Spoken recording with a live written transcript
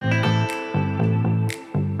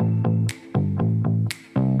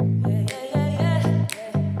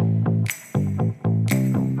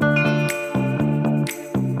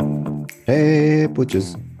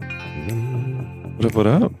sandwiches. What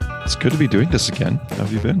up? It's good to be doing this again. How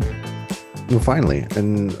have you been? Well, finally.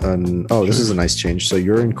 And oh, this is a nice change. So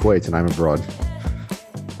you're in Kuwait and I'm abroad.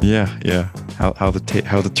 Yeah. How the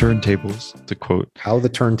turntables, to quote How the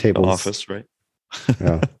turntables. The Office, right?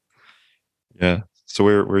 Yeah. Yeah. So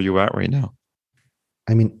where are you at right now?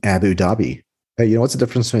 I'm in Abu Dhabi. Hey, you know what's the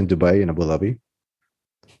difference between Dubai and Abu Dhabi?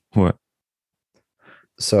 What?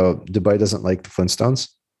 So Dubai doesn't like the Flintstones,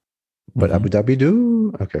 but Abu Dhabi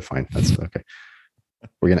do. Okay, fine. That's okay.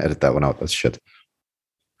 We're gonna edit that one out. That's shit.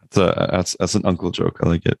 That's an uncle joke. I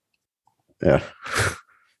like it. Yeah.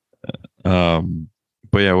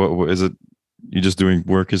 But yeah, what is it? You just doing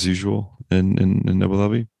work as usual in Abu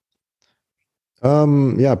Dhabi?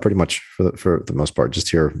 Yeah, pretty much for the most part. Just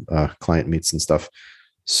here, client meets and stuff.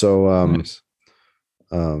 So Nice.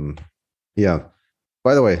 Yeah.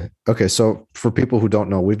 By the way, okay, so for people who don't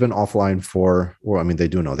know, we've been offline they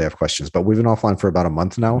do know, they have questions, but we've been offline for about a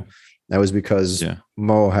month now. That was because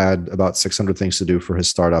Mo had about 600 things to do for his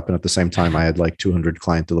startup. And at the same time, I had like 200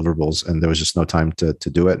 client deliverables and there was just no time to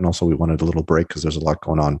do it. And also we wanted a little break because there's a lot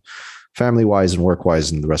going on family-wise and work-wise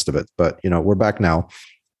and the rest of it. But, we're back now,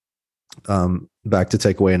 back to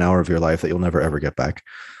take away an hour of your life that you'll never, ever get back.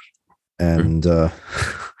 And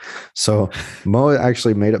so Mo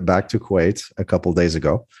actually made it back to Kuwait a couple of days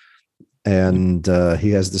ago. And he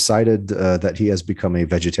has decided that he has become a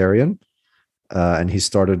vegetarian. And he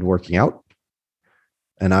started working out.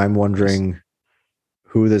 And I'm wondering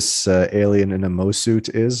who this alien in a Mo suit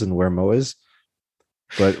is and where Mo is.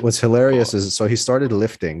 But what's hilarious is, so he started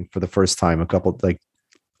lifting for the first time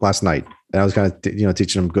last night. And I was kind of,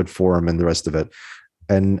 teaching him good form and the rest of it.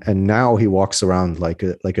 And now he walks around like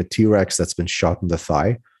a T-Rex that's been shot in the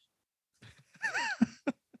thigh.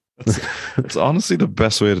 It's honestly the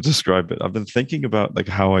best way to describe it. I've been thinking about like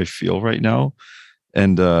how I feel right now.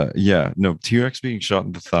 And T-Rex being shot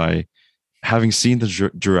in the thigh, having seen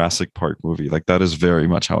the Jurassic Park movie, like that is very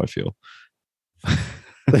much how I feel.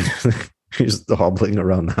 He's just hobbling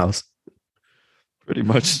around the house. Pretty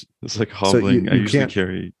much. It's like hobbling. So I usually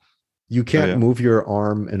carry. You can't move your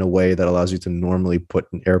arm in a way that allows you to normally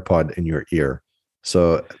put an AirPod in your ear.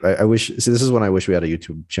 So I wish. See, this is when I wish we had a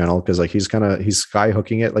YouTube channel because like he's sky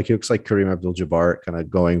hooking it. Like he looks like Kareem Abdul-Jabbar, kind of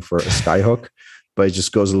going for a sky hook. But it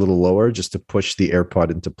just goes a little lower just to push the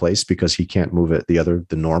AirPod into place because he can't move it the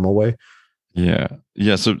normal way. Yeah.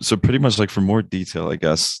 So pretty much like for more detail, I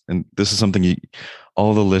guess, and this is something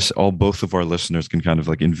both of our listeners can kind of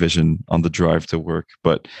like envision on the drive to work.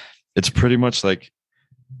 But it's pretty much like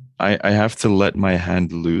I have to let my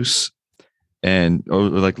hand loose or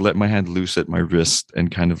like let my hand loose at my wrist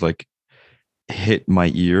and kind of like hit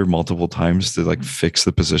my ear multiple times to like fix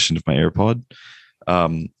the position of my AirPod.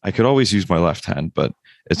 I could always use my left hand, but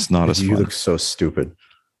it's not as fun. You look so stupid.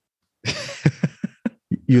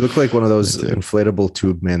 You look like one of those inflatable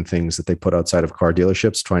tube man things that they put outside of car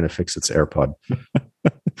dealerships trying to fix its AirPod.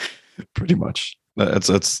 Pretty much.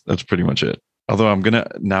 That's pretty much it. Although I'm gonna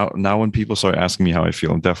now when people start asking me how I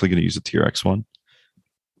feel, I'm definitely gonna use a T-Rex one.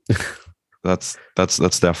 That's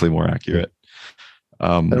definitely more accurate.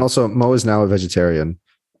 And also, Mo is now a vegetarian.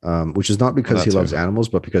 Which is not because he loves animals,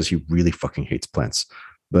 but because he really fucking hates plants.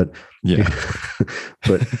 But yeah,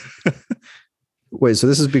 but wait, so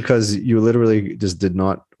this is because you literally just did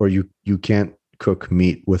not, or you can't cook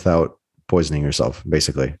meat without poisoning yourself,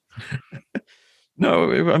 basically.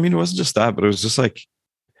 No, I mean, it wasn't just that, but it was just like,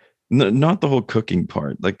 not the whole cooking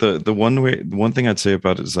part. Like the one thing I'd say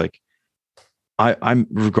about it is like, I'm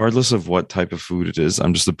regardless of what type of food it is,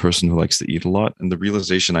 I'm just a person who likes to eat a lot. And the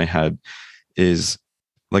realization I had is,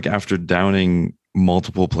 like after downing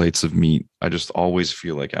multiple plates of meat, I just always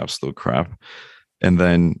feel like absolute crap. And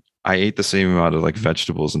then I ate the same amount of like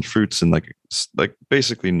vegetables and fruits and like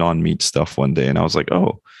basically non-meat stuff one day. And I was like,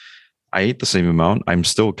 oh, I ate the same amount. I'm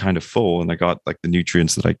still kind of full and I got like the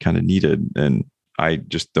nutrients that I kind of needed. And I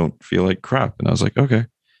just don't feel like crap. And I was like, okay,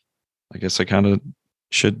 I guess I kind of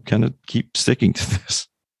should kind of keep sticking to this.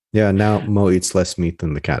 Yeah. Now Mo eats less meat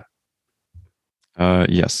than the cat.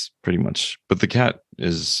 Yes, pretty much. But the cat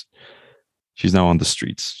she's now on the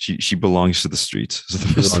streets. She belongs to the streets.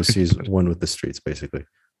 She's one with the streets, basically.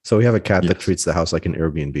 So we have a cat that treats the house like an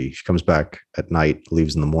Airbnb. She comes back at night,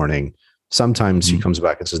 leaves in the morning. Sometimes she comes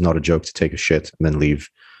back and says, not a joke, to take a shit and then leave.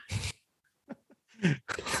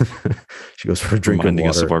 She goes for a drink reminding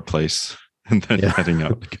of water. Us of our place and then heading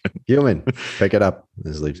out again. Human, pick it up and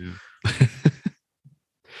just leaves. Yeah.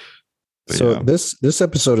 So this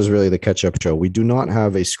episode is really the catch-up show. We do not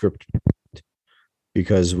have a script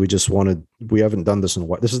because we haven't done this in a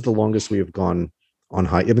while. This is the longest we have gone on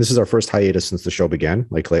this is our first hiatus since the show began,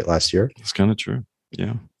 like late last year. It's kind of true.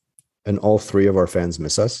 Yeah. and all three of our fans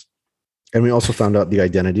miss us. And we also found out the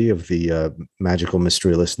identity of the magical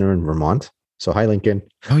mystery listener in Vermont. So hi, Lincoln.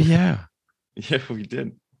 Oh yeah, yeah, we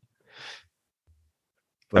did.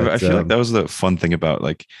 But, I feel like that was the fun thing about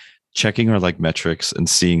like checking our like metrics and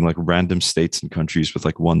seeing like random states and countries with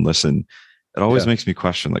like one listen. It always makes me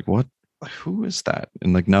question like, what, who is that?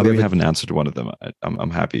 And like now that we have an answer to one of them,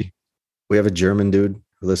 I'm happy. We have a German dude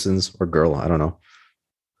who listens, or girl, I don't know.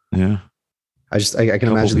 Yeah, I can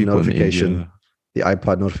imagine the notification, the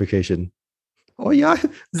iPod notification. Oh yeah,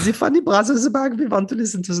 the funny brothers back. We want to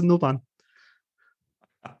listen to the new one.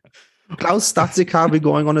 Klaus starts the car. We're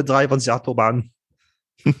going on a drive on the Autobahn.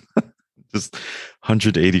 Just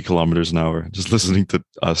 180 kilometers an hour, just listening to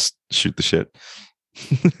us shoot the shit.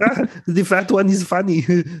 The fat one is funny.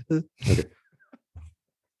 Okay.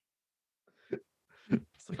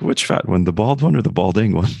 It's like, which fat one, the bald one or the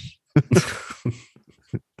balding one?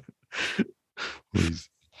 Please.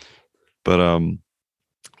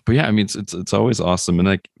 But yeah, I mean, it's always awesome. And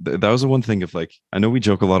like, that was the one thing of like, I know we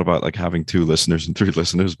joke a lot about like having 2 listeners and 3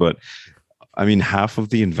 listeners, but I mean, half of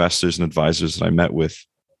the investors and advisors that I met with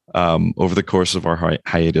over the course of our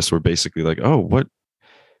hiatus were basically like, oh, what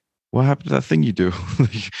happened to that thing you do?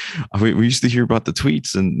 we used to hear about the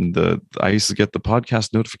tweets and I used to get the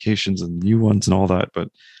podcast notifications and new ones and all that. But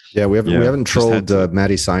yeah, we haven't trolled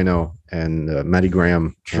Maddie Sino and Maddie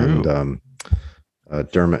Graham and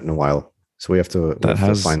Dermot in a while. So we have to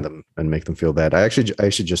find them and make them feel bad. I actually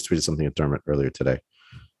just tweeted something at Dermot earlier today.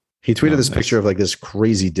 He tweeted this picture of like this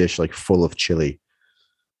crazy dish like full of chili.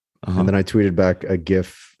 And then I tweeted back a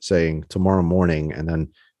GIF saying tomorrow morning, and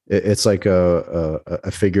then it's like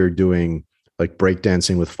a figure doing like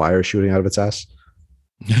breakdancing with fire shooting out of its ass.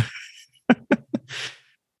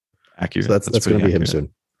 Accurate. So that's going to be him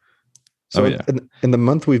soon. So in the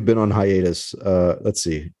month we've been on hiatus, let's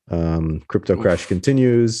see. Crypto crash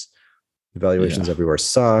continues. Valuations everywhere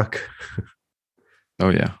suck. Oh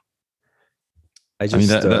yeah. I mean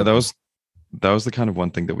that was the kind of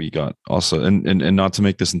one thing that we got also, and not to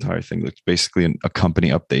make this entire thing like basically a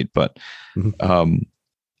company update, but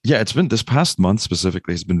yeah, it's been this past month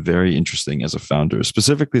specifically has been very interesting as a founder,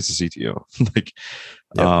 specifically as a CTO. Like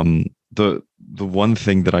the one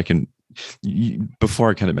thing that I can, before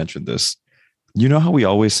I kind of mentioned this, you know how we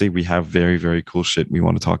always say we have very, very cool shit we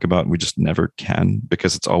want to talk about and we just never can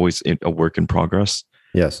because it's always a work in progress.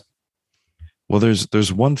 Yes. Well,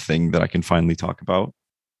 there's one thing that I can finally talk about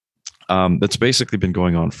that's basically been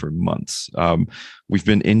going on for months. We've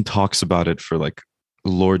been in talks about it for like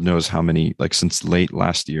Lord knows how many, like since late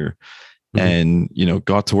last year, and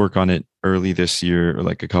got to work on it early this year or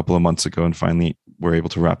like a couple of months ago, and finally we're able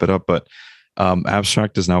to wrap it up. But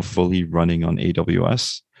Abstract is now fully running on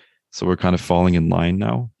AWS. So we're kind of falling in line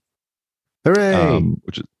now. Hooray!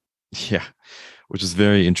 Which is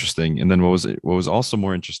very interesting. And then what was also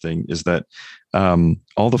more interesting is that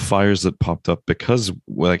all the fires that popped up because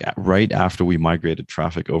like right after we migrated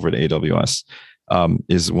traffic over to AWS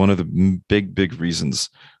is one of the big reasons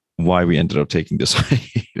why we ended up taking this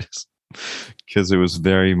hiatus. Because it was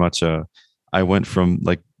very much I went from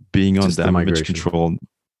like being on damage control.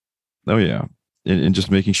 Oh yeah. And just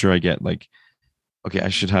making sure I get like, okay, I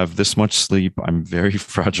should have this much sleep. I'm very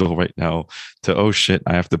fragile right now to, oh shit,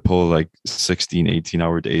 I have to pull like 16,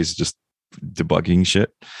 18-hour days just debugging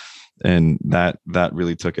shit. And that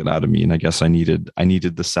really took it out of me. And I guess I needed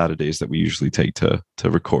the Saturdays that we usually take to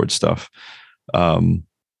record stuff. But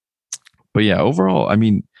yeah, overall, I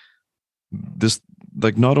mean, this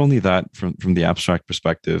like not only that from the Abstract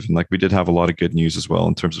perspective, and like we did have a lot of good news as well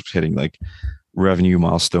in terms of hitting like revenue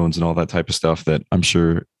milestones and all that type of stuff that I'm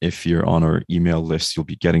sure if you're on our email list, you'll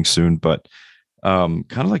be getting soon. But kind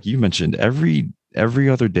of like you mentioned, every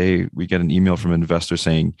other day we get an email from an investor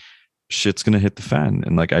saying shit's going to hit the fan.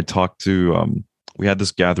 And like I talked to, we had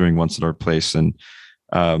this gathering once at our place, and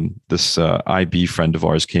this IB friend of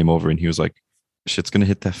ours came over and he was like, shit's going to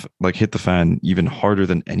hit the fan even harder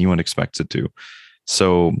than anyone expects it to.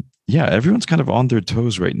 So yeah, everyone's kind of on their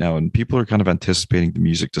toes right now, and people are kind of anticipating the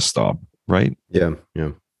music to stop. Right? Yeah.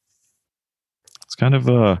 It's kind of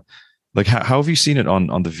like how have you seen it on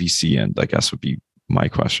the VC end? I guess would be my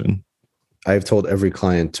question. I've told every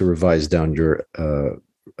client to revise down your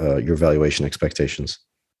valuation expectations.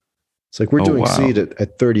 It's like we're doing seed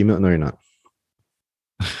at 30 million. No, you're not.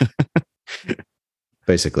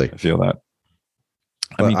 Basically, I feel that.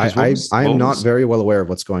 I mean, I'm not very well aware of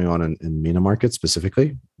what's going on in MENA market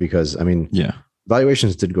specifically because I mean,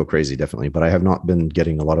 valuations did go crazy, definitely, but I have not been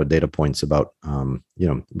getting a lot of data points about,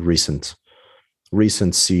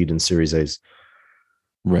 recent seed and Series A's.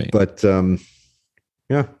 Right. But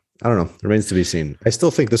yeah, I don't know. Remains to be seen. I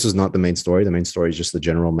still think this is not the main story. The main story is just the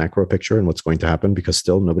general macro picture and what's going to happen, because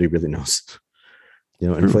still nobody really knows.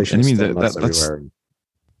 Inflation is still nuts everywhere.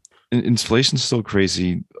 Inflation's still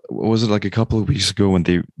crazy. What was it, like a couple of weeks ago when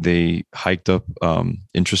they hiked up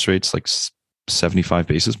interest rates like 75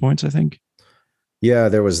 basis points, I think? Yeah,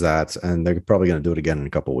 there was that, and they're probably going to do it again in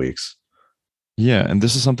a couple of weeks. Yeah, and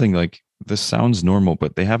this is something like, this sounds normal,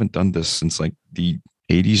 but they haven't done this since like the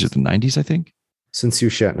 80s or the 90s, I think. Since you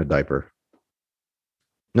shat in a diaper.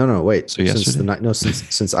 No, wait. So yesterday?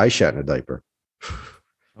 Since I shat in a diaper.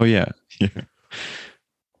 Oh yeah. Yeah.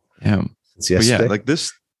 Yeah. Since yesterday? But yeah, like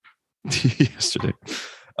this yesterday.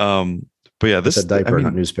 But yeah, this is a diaper,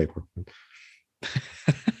 not newspaper.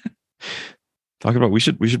 Talking about, we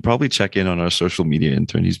should probably check in on our social media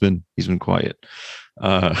intern. He's been quiet.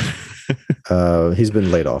 He's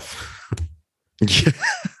been laid off.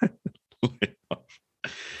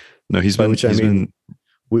 No, he's been.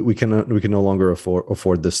 We can no longer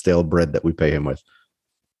afford the stale bread that we pay him with.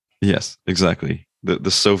 Yes, exactly. The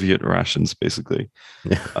Soviet rations, basically.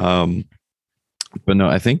 Yeah. But no,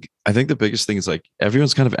 I think the biggest thing is like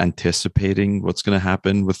everyone's kind of anticipating what's going to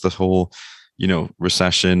happen with the whole,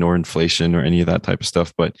 recession or inflation or any of that type of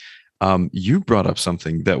stuff. But you brought up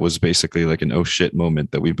something that was basically like an oh shit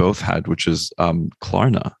moment that we both had, which is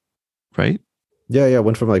Klarna, right? Yeah.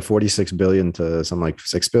 Went from like 46 billion to some like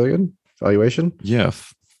 6 billion valuation. Yeah,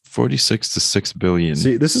 46 to 6 billion.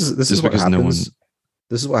 See, this is what happens.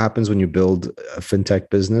 This is what happens when you build a fintech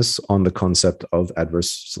business on the concept of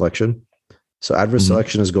adverse selection. So adverse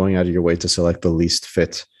selection is going out of your way to select the least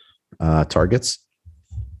fit targets.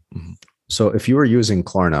 Mm-hmm. So if you were using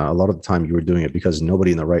Klarna, a lot of the time you were doing it because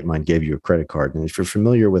nobody in the right mind gave you a credit card. And if you're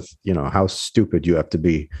familiar with, how stupid you have to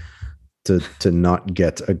be to not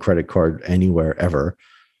get a credit card anywhere ever,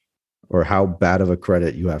 or how bad of a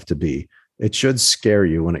credit you have to be, it should scare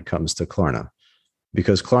you when it comes to Klarna,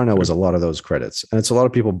 because Klarna was a lot of those credits. And it's a lot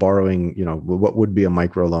of people borrowing, what would be a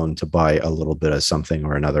micro loan to buy a little bit of something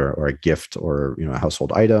or another, or a gift, or, a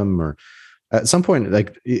household item. Or at some point,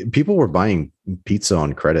 like people were buying pizza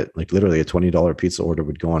on credit, like literally a $20 pizza order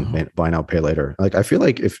would go on buy now, pay later. Like, I feel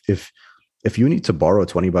like if you need to borrow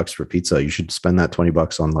 $20 for pizza, you should spend that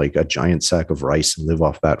 $20 on like a giant sack of rice and live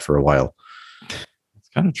off that for a while. It's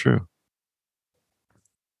kind of true.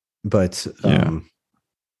 But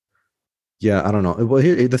yeah, I don't know. Well,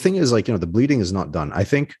 here, the thing is, like, the bleeding is not done. I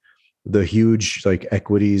think the huge like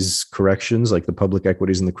equities corrections, like the public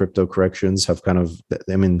equities and the crypto corrections, have kind of,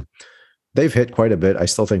 they've hit quite a bit. I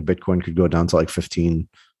still think Bitcoin could go down to like 15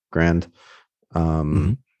 grand.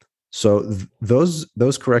 So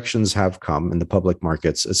those corrections have come in the public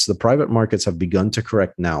markets. It's the private markets have begun to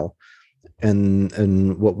correct now. And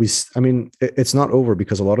it's not over,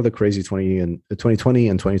 because a lot of the crazy 2020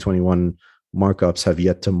 and 2021 markups have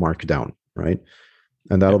yet to mark down, right?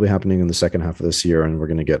 And that'll be happening in the second half of this year. And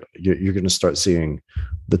you're going to start seeing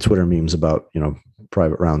the Twitter memes about,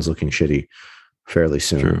 private rounds looking shitty fairly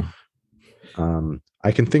soon. True.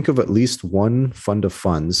 I can think of at least one fund of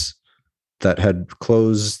funds that had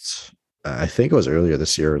closed, I think it was earlier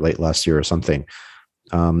this year, late last year or something.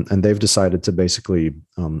 And they've decided to basically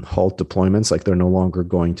halt deployments. Like, they're no longer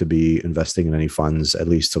going to be investing in any funds, at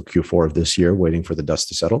least till Q4 of this year, waiting for the dust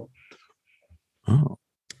to settle. Oh,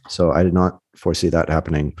 so I did not foresee that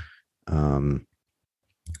happening.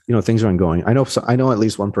 Things are ongoing. I know at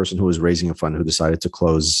least one person who was raising a fund who decided to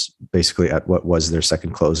close basically at what was their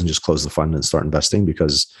second close and just close the fund and start investing,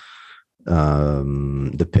 because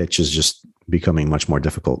the pitch is just becoming much more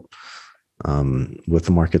difficult with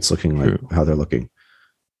the markets looking like how they're looking.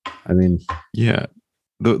 Yeah,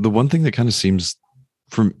 the one thing that kind of seems,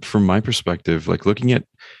 from my perspective, like looking at,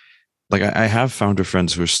 like I have founder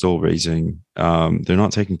friends who are still raising. They're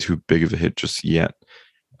not taking too big of a hit just yet.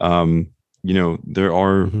 There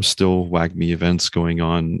are still WAGMI events going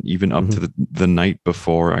on, even up to the night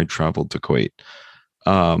before I traveled to Kuwait.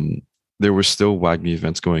 There were still WAGMI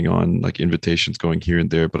events going on, like invitations going here and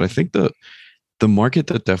there. But I think the market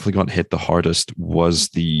that definitely got hit the hardest was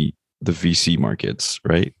the VC markets,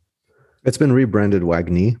 right? It's been rebranded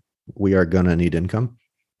WAGNI. We are gonna need income.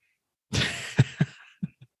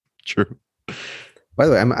 True. By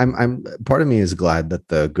the way, I'm part of me is glad that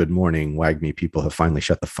the Good Morning WAGMI people have finally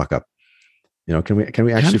shut the fuck up. Can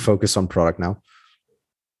we actually focus on product now?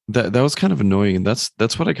 That was kind of annoying, and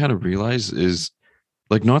that's what I kind of realized is,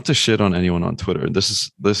 like, not to shit on anyone on Twitter.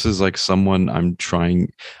 This is like someone I'm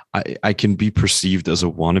trying. I can be perceived as a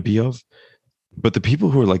wannabe of, but the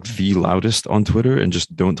people who are like the loudest on Twitter and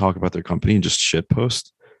just don't talk about their company and just shit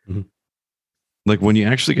post. Like, when you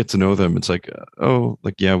actually get to know them, it's like, oh,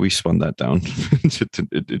 like, yeah, we spun that down.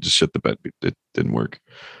 It just shit the bed. It didn't work.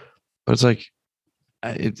 but it's like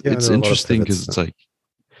it's interesting because it's like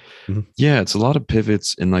yeah, it's a lot of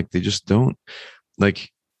pivots, and like they just don't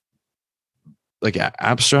like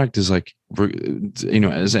Abstract is like, you know,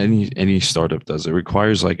 as any startup does, it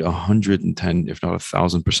requires like 110 if not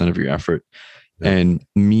 1,000% of your effort. And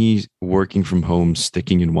me working from home,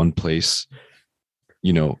 sticking in one place,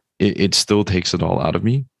 you know, it still takes it all out of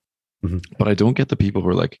me. But I don't get the people who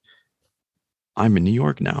are like, I'm in New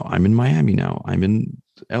York now, I'm in Miami now, I'm in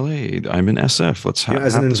LA, I'm in SF. Let's have,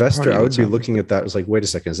 as an investor, I would be looking at that as like, wait a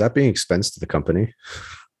second, is that being expensed to the company?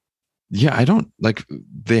 Yeah, I don't like,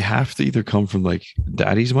 they have to either come from like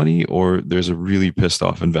daddy's money, or there's a really pissed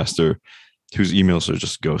off investor whose emails are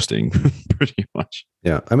just ghosting pretty much.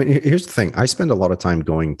 Yeah. I mean, here's the thing. I spend a lot of time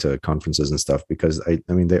going to conferences and stuff because I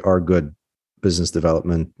mean, they are good business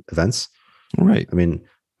development events. Right. I mean,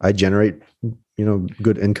 I generate, you know,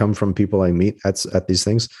 good income from people I meet at these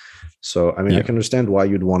things. So, I mean, I can understand why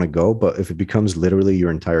you'd want to go, but if it becomes literally your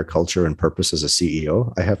entire culture and purpose as a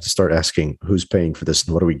CEO, I have to start asking who's paying for this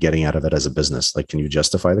and what are we getting out of it as a business? Like, can you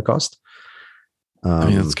justify the cost? I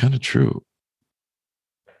mean, that's kind of true.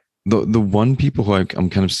 The one people who I'm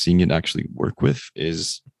kind of seeing it actually work with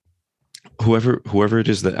is whoever it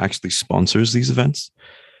is that actually sponsors these events.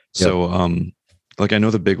 So, like I know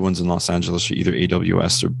the big ones in Los Angeles are either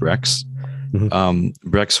AWS or Brex.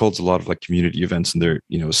 Brex holds a lot of like community events, and they're,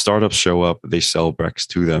 you know, startups show up, they sell Brex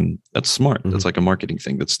to them. That's smart. That's like a marketing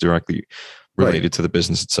thing that's directly related to the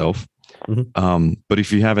business itself. But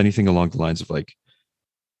if you have anything along the lines of like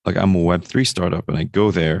I'm a Web3 startup and I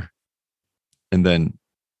go there and then,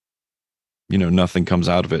 you know, nothing comes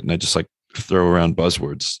out of it, and I just like throw around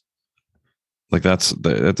buzzwords, like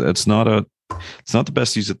it's not the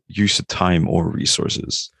best use of time or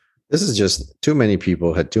resources. This is just too many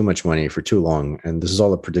people had too much money for too long, and this is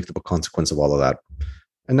all a predictable consequence of all of that.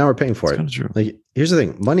 And now we're paying for it. True. Like, here's the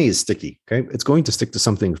thing: money is sticky. Okay, it's going to stick to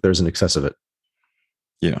something if there's an excess of it.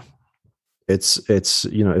 Yeah, it's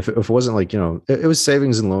you know, if it wasn't like, you know, it was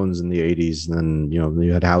savings and loans in the 80s, and then, you know,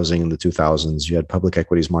 you had housing in the 2000s, you had public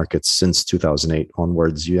equities markets since 2008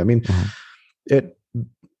 onwards.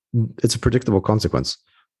 It's a predictable consequence.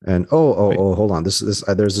 And hold on, there's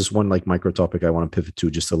this one like micro topic I want to pivot to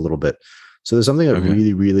just a little bit. So there's something that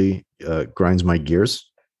really grinds my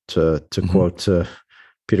gears, to quote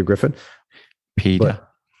Peter Griffin.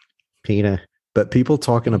 Peter. But people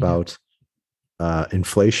talking about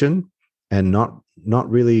inflation and not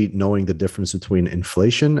really knowing the difference between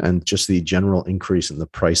inflation and just the general increase in the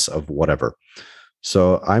price of whatever.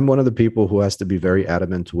 So I'm one of the people who has to be very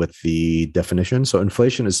adamant with the definition. So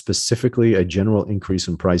inflation is specifically a general increase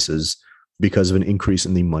in prices because of an increase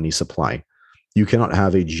in the money supply. You cannot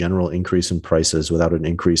have a general increase in prices without an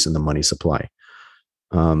increase in the money supply.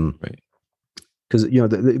 Right. Because, you know,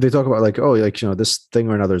 they talk about like, oh, like, you know, this thing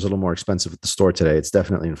or another is a little more expensive at the store today. It's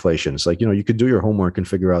definitely inflation. It's like, you know, you could do your homework and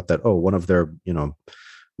figure out that, oh, one of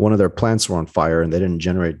their plants were on fire and they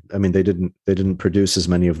didn't produce as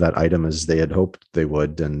many of that item as they had hoped they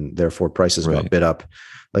would, and therefore prices got bid up.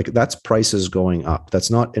 Like, that's prices going up. That's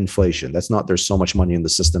not inflation. That's not there's so much money in the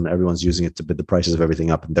system, everyone's using it to bid the prices of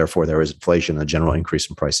everything up, and therefore there is inflation, a general increase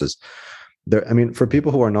in prices. For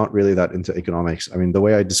people who are not really that into economics, I mean, the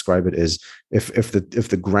way I describe it is if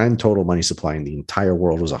the grand total money supply in the entire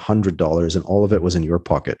world was $100 and all of it was in your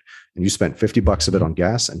pocket, and you spent $50 of it on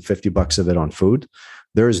gas and $50 of it on food,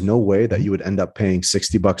 there is no way that you would end up paying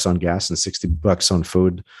 $60 on gas and $60 on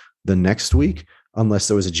food the next week unless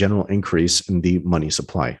there was a general increase in the money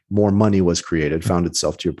supply. More money was created, found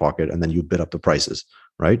itself to your pocket, and then you bid up the prices,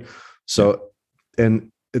 right? So,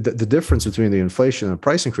 and the difference between the inflation and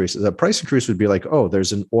price increase is that price increase would be like, oh,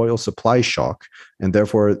 there's an oil supply shock, and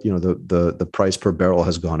therefore, you know, the price per barrel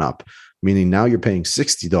has gone up, meaning now you're paying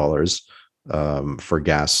 $60 for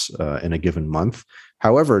gas in a given month.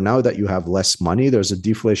 However, now that you have less money, there's a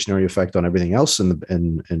deflationary effect on everything else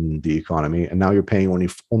in the economy, and now you're paying only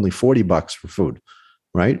 $40 for food,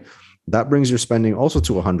 right? That brings your spending also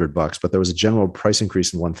to $100, but there was a general price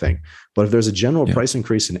increase in one thing. But if there's a general price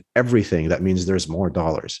increase in everything, that means there's more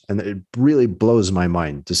dollars, and it really blows my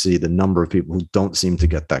mind to see the number of people who don't seem to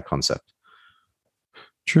get that concept.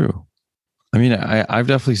 True. I mean, I've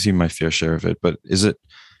definitely seen my fair share of it, but is it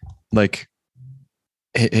like,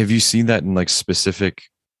 have you seen that in like specific,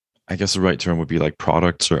 I guess the right term would be like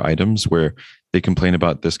products or items where they complain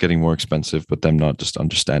about this getting more expensive, but them not just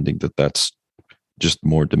understanding that that's just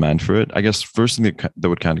more demand for it? I guess first thing that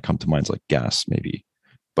would kind of come to mind is like gas, maybe,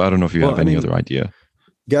 but I don't know if you have any other idea.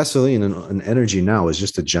 Gasoline and energy now is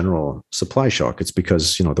just a general supply shock. It's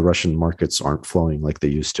because, you know, the Russian markets aren't flowing like they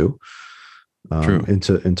used to.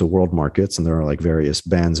 into world markets, and there are like various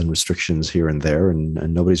bans and restrictions here and there, and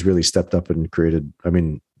nobody's really stepped up and created. I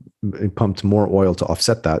mean, it pumped more oil to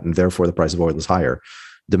offset that, and therefore the price of oil is higher,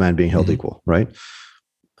 demand being held equal, right?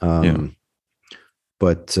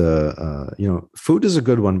 But food is a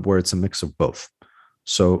good one where it's a mix of both.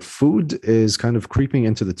 So food is kind of creeping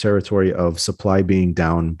into the territory of supply being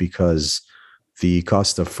down because the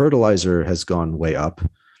cost of fertilizer has gone way up.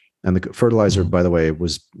 And the fertilizer, by the way,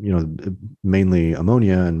 was, mainly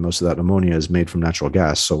ammonia, and most of that ammonia is made from natural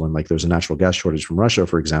gas. So when like there's a natural gas shortage from Russia,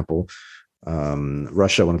 for example,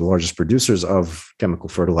 Russia, one of the largest producers of chemical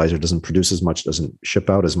fertilizer, doesn't produce as much, doesn't ship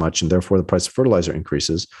out as much, and therefore the price of fertilizer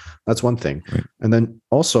increases. That's one thing. Right. And then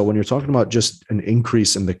also when you're talking about just an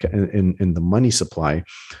increase in the money supply,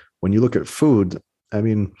 when you look at food, I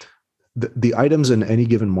mean, the items in any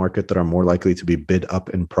given market that are more likely to be bid up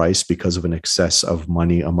in price because of an excess of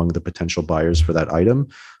money among the potential buyers for that item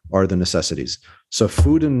are the necessities. So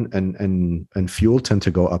food and fuel tend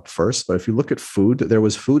to go up first. But if you look at food, there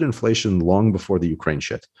was food inflation long before the Ukraine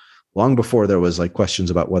shit, long before there was like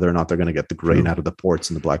questions about whether or not they're going to get the grain out of the ports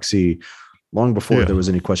in the Black Sea, long before there was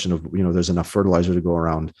any question of, there's enough fertilizer to go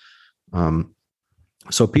around.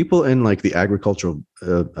 So people in like the agricultural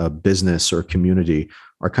business or community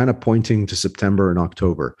are kind of pointing to September and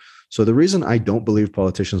October. So the reason I don't believe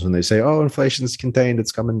politicians when they say, oh, inflation is contained,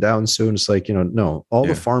 it's coming down soon. It's like, no, all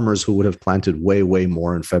the farmers who would have planted way, way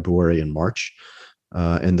more in February and March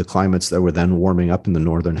in the climates that were then warming up in the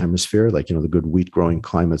Northern Hemisphere, like, the good wheat growing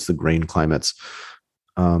climates, the grain climates,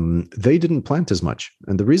 they didn't plant as much.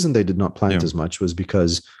 And the reason they did not plant as much was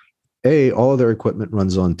because all of their equipment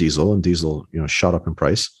runs on diesel, and diesel, shot up in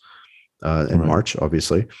price in March,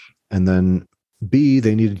 obviously. And then B,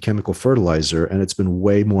 they needed chemical fertilizer, and it's been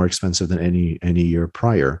way more expensive than any year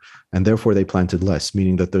prior. And therefore they planted less,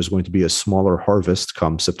 meaning that there's going to be a smaller harvest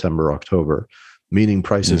come September, October, meaning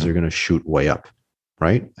prices are going to shoot way up.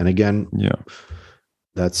 Right. And again,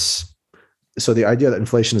 so the idea that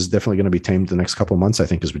inflation is definitely going to be tamed the next couple of months, I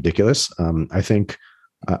think is ridiculous. I think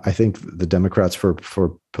the Democrats,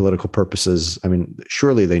 for political purposes, I mean,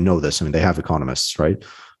 surely they know this. I mean, they have economists, right?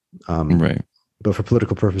 Right. But for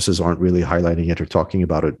political purposes, aren't really highlighting it or talking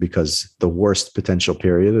about it because the worst potential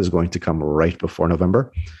period is going to come right before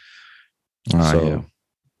November. So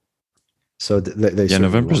they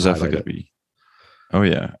November is definitely going to be. Oh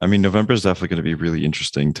yeah, I mean, November is definitely going to be really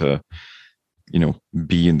interesting to,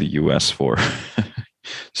 be in the U.S. for,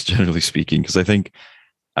 generally speaking, because I think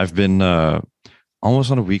I've been almost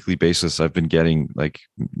on a weekly basis. I've been getting like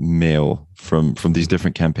mail from these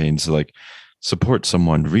different campaigns, like support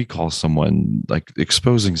someone, recall someone, like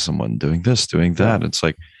exposing someone, doing this, doing that. It's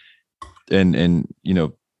like, and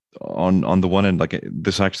on the one end, like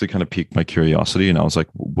this actually kind of piqued my curiosity, and I was like,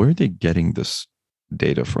 where are they getting this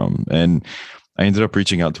data from? And I ended up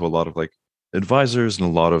reaching out to a lot of like advisors and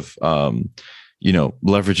a lot of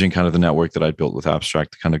leveraging kind of the network that I built with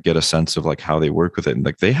Abstract to kind of get a sense of like how they work with it. And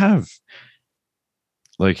like they have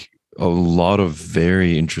like a lot of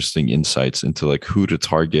very interesting insights into like who to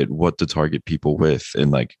target, what to target people with,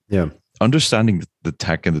 and like understanding the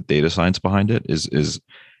tech and the data science behind it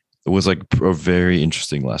was like a very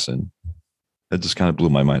interesting lesson. It just kind of blew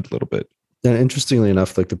my mind a little bit. And interestingly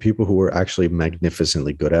enough, like the people who were actually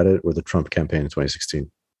magnificently good at it were the Trump campaign in 2016.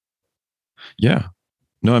 Yeah.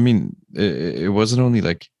 No, I mean, it wasn't only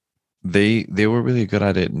like they were really good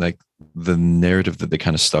at it, and like the narrative that they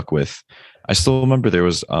kind of stuck with. I still remember there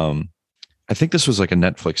was, I think this was like a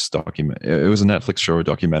Netflix document. It was a Netflix show or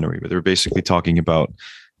documentary where they were basically talking about,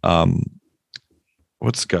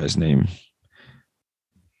 what's the guy's name?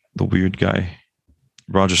 The weird guy,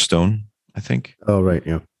 Roger Stone, I think. Oh, right.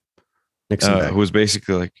 Yeah. Nixon. Who was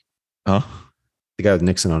basically like, the guy with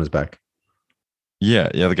Nixon on his back. Yeah.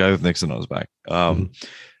 The guy with Nixon on his back.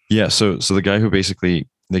 Yeah. So the guy who basically,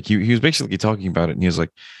 like he was basically talking about it, and he was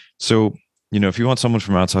like, so, if you want someone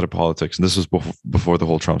from outside of politics, and this was before the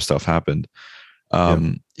whole Trump stuff happened,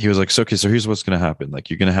 he was like, so here's what's going to happen. Like,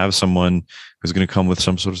 you're going to have someone who's going to come with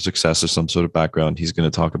some sort of success or some sort of background. He's going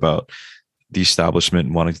to talk about the establishment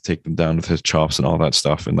and wanting to take them down with his chops and all that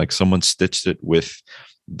stuff. And like someone stitched it with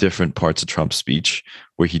different parts of Trump's speech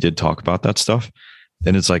where he did talk about that stuff.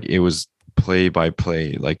 And it's like, it was play by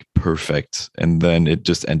play, like perfect. And then it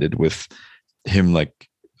just ended with him like,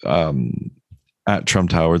 at Trump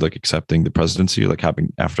Tower, like accepting the presidency, like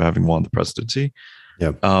after having won the presidency.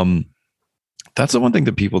 Yeah. That's the one thing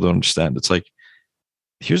that people don't understand. It's like,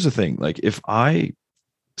 here's the thing. Like if I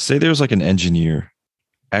say there's like an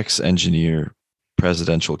ex-engineer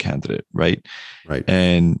presidential candidate, right? Right.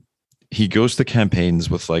 And he goes to campaigns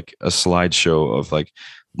with like a slideshow of like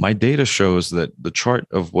my data shows that the chart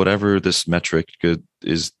of whatever this metric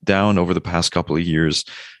is down over the past couple of years.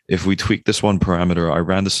 If we tweak this one parameter, I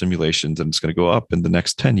ran the simulations and it's going to go up in the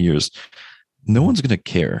next 10 years. No one's going to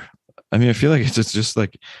care. I mean, I feel like it's just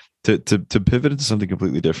like to pivot into something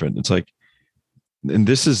completely different. It's like, and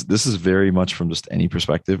this is very much from just any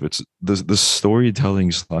perspective. It's the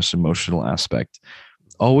storytelling / emotional aspect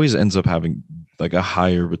always ends up having like a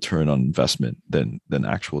higher return on investment than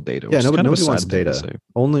actual data. Yeah, nobody wants data.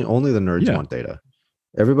 Only the nerds want data.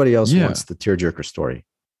 Everybody else wants the tearjerker story.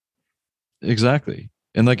 Exactly.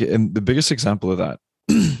 And the biggest example of that,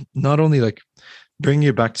 not only like bringing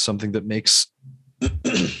it back to something that makes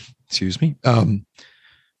excuse me. I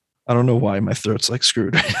don't know why my throat's like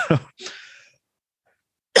screwed right now.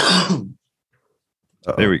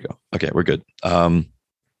 There we go. Okay, we're good.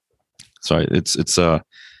 Sorry, it's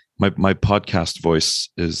my podcast voice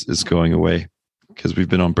is going away because we've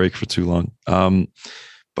been on break for too long.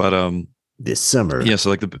 But this summer, yeah. So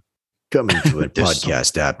like coming to a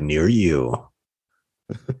podcast app near you,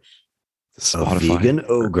 a vegan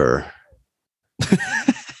ogre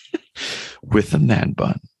with a man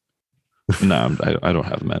bun. No, I don't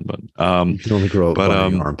have a man bun. You can only grow a bun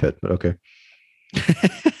in your armpit, but okay.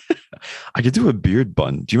 I could do a beard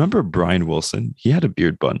bun. Do you remember Brian Wilson? He had a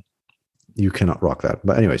beard bun. You cannot rock that.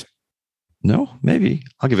 But anyways. No, maybe.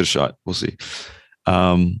 I'll give it a shot. We'll see.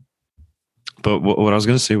 But what I was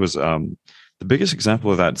going to say was the biggest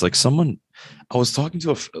example of that is like I was talking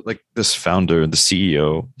to this founder and the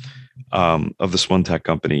CEO of this one tech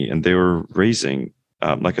company, and they were raising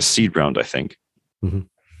like a seed round, I think. Mm-hmm.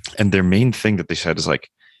 And their main thing that they said is like,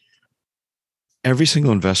 every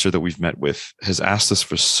single investor that we've met with has asked us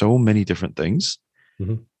for so many different things.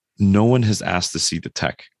 Mm-hmm. No one has asked to see the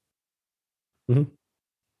tech. Mm-hmm.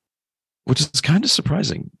 Which is kind of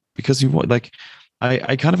surprising because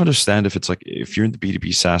I kind of understand if you're in the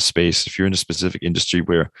B2B SaaS space, if you're in a specific industry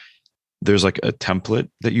where there's like a template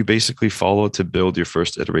that you basically follow to build your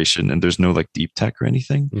first iteration and there's no like deep tech or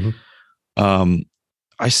anything. Mm-hmm.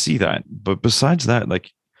 I see that. But besides that,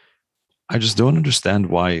 like, I just don't understand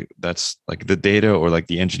why that's like the data or like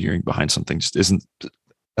the engineering behind something just isn't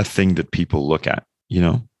a thing that people look at, you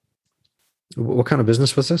know? What kind of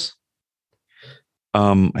business was this?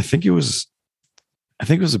 I think it was a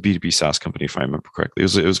B2B SaaS company, if I remember correctly.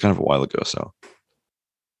 It was kind of a while ago. So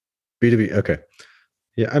B2B. Okay.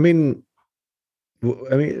 Yeah. I mean,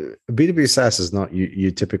 B2B SaaS is not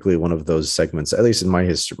you typically one of those segments, at least in my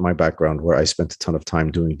history, my background, where I spent a ton of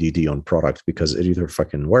time doing DD on product because it either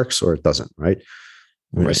fucking works or it doesn't, right?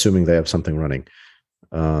 Assuming they have something running.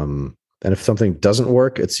 And if something doesn't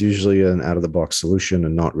work, it's usually an out of the box solution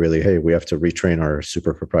and not really, hey, we have to retrain our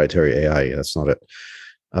super proprietary AI. That's not it.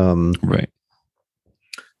 Right.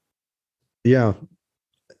 Yeah.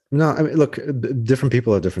 No, I mean, look, different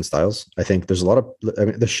people have different styles. I think there's a lot of,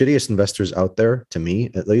 the shittiest investors out there, to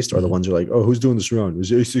me at least, are the ones who are like, oh, who's doing this round?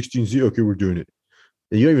 Is it A16Z? Okay, we're doing it.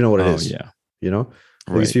 And you don't even know what it is. Yeah. You know,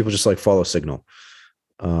 these people just like follow signal.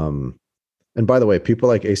 And by the way, people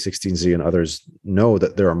like A16Z and others know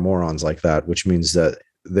that there are morons like that, which means that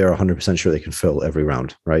they're 100% sure they can fill every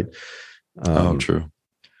round, right? True.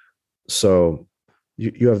 So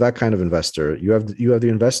you have that kind of investor. You have the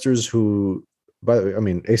investors who, by the way, I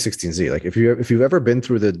mean, A16Z, like if you've ever been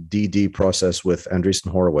through the DD process with Andreessen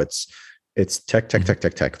Horowitz, it's tech.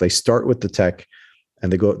 They start with the tech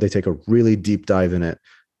and they take a really deep dive in it.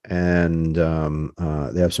 And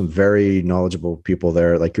they have some very knowledgeable people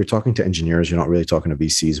there. Like, you're talking to engineers, you're not really talking to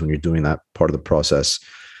VCs when you're doing that part of the process.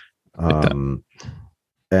 And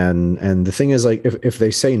the thing is, like, if they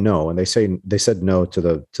say no, and they said no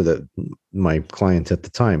to my client at the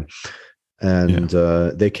time, and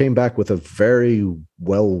they came back with a very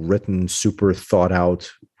well written, super thought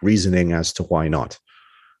out reasoning as to why not,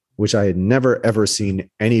 which I had never ever seen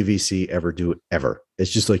any VC ever do ever. It's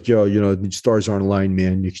just like, yo, stars aren't aligned,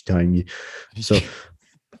 man. Next time so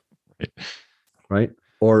right?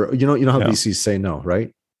 Or you know how VCs say no,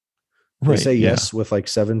 right? They say yes with like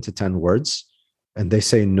 7 to 10 words, and they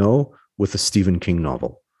say no with a Stephen King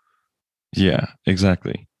novel. Yeah,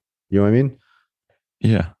 exactly. You know what I mean?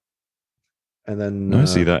 Yeah. And then I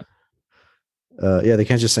see that. They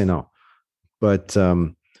can't just say no. But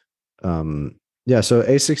yeah, so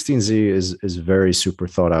A16Z is very super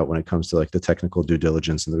thought out when it comes to like the technical due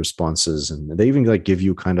diligence and the responses, and they even like give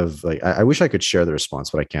you kind of like, I wish I could share the response,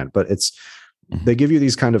 but I can't. But they give you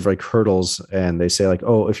these kind of like hurdles, and they say like,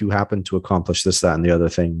 oh, if you happen to accomplish this, that, and the other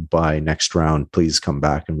thing by next round, please come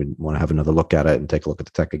back and we want to have another look at it and take a look at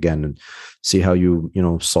the tech again and see how you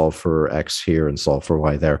solve for X here and solve for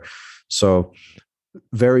Y there. So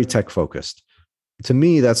very tech focused. To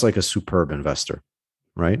me, that's like a superb investor.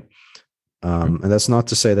 right? And that's not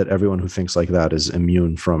to say that everyone who thinks like that is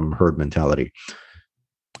immune from herd mentality.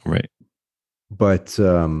 Right. But,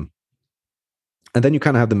 and then you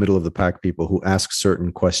kind of have the middle of the pack people who ask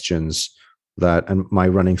certain questions that, and my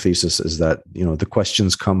running thesis is that, the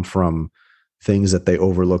questions come from things that they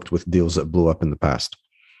overlooked with deals that blew up in the past.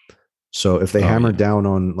 So if they hammer down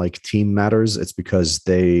on like team matters, it's because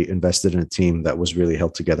they invested in a team that was really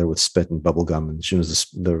held together with spit and bubble gum. And as soon as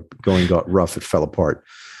the going got rough, it fell apart.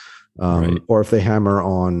 Or if they hammer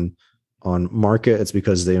on market, it's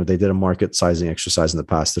because they did a market sizing exercise in the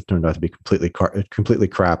past that turned out to be completely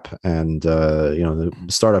crap. And, the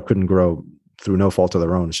startup couldn't grow through no fault of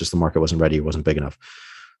their own. It's just the market wasn't ready. It wasn't big enough.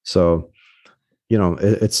 So,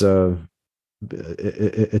 it's a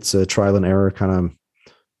trial and error kind of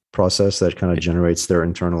process that kind of generates their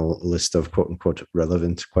internal list of quote unquote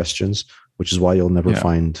relevant questions, which is why you'll never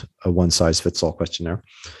find a one size fits all questionnaire.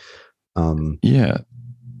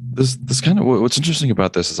 This kind of what's interesting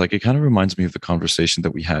about this is like, it kind of reminds me of the conversation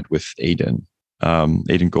that we had with Aiden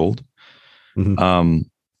Gold.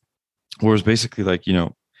 Where it's basically like,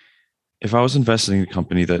 if I was investing in a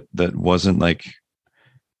company that wasn't like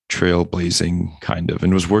trailblazing kind of,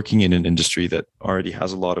 and was working in an industry that already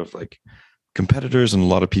has a lot of like competitors and a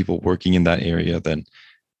lot of people working in that area, then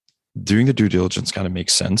doing the due diligence kind of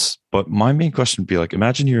makes sense. But my main question would be like,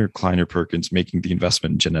 imagine you're Kleiner Perkins making the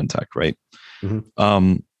investment in Genentech, right?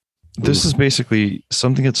 This is basically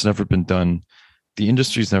something that's never been done. The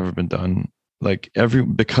industry's never been done. Like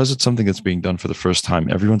because it's something that's being done for the first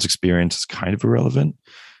time, everyone's experience is kind of irrelevant.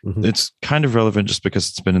 It's kind of relevant just because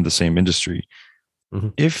it's been in the same industry.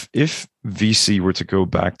 If VC were to go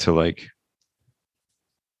back to like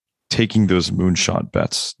taking those moonshot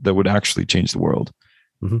bets that would actually change the world,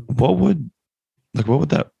 what would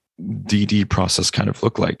that DD process kind of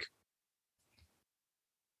look like?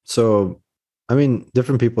 So, I mean,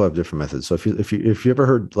 different people have different methods. So if you ever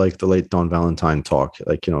heard like the late Don Valentine talk,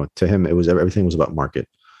 like, to him, it was everything was about market.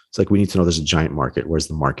 It's like, we need to know there's a giant market. Where's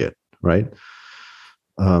the market? Right.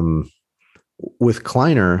 With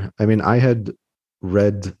Kleiner, I mean, I had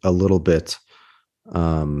read a little bit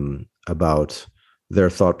about their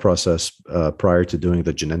thought process prior to doing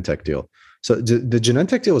the Genentech deal. So the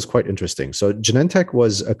Genentech deal was quite interesting. So Genentech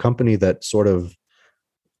was a company that sort of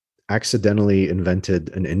accidentally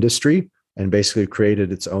invented an industry and basically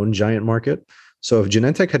created its own giant market. So if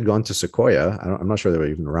Genentech had gone to Sequoia, I'm not sure they were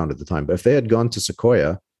even around at the time, but if they had gone to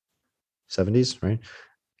Sequoia, 70s, right,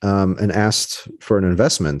 and asked for an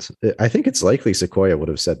investment, I think it's likely Sequoia would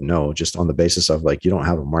have said no, just on the basis of like, you don't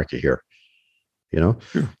have a market here, Sure.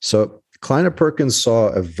 So Kleiner Perkins saw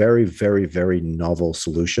a very, very, very novel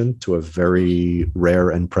solution to a very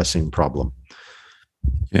rare and pressing problem.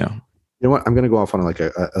 Yeah. You know what? I'm going to go off on like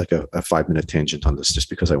a 5-minute tangent on this just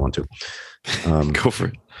because I want to. Go for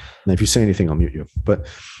it. And if you say anything, I'll mute you. But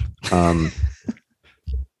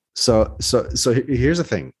so here's the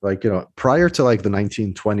thing. Like, prior to like the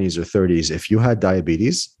 1920s or 30s, if you had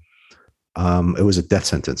diabetes, it was a death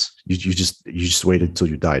sentence. You just waited till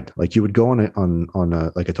you died. Like, you would go on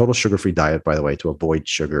a like a total sugar-free diet, by the way, to avoid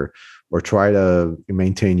sugar, or try to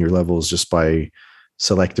maintain your levels just by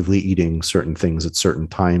selectively eating certain things at certain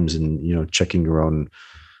times and, checking your own.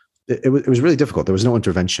 It was really difficult. There was no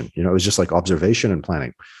intervention. It was just like observation and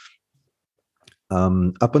planning.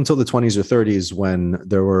 Up until the 20s or 30s, when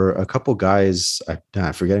there were a couple guys,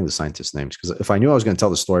 I'm forgetting the scientists' names, because if I knew I was going to tell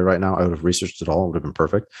the story right now, I would have researched it all. It would have been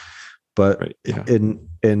perfect. But in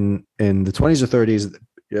the 20s or 30s,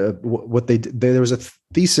 what they did, there was a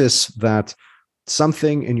thesis that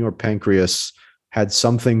something in your pancreas had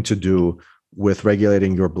something to do with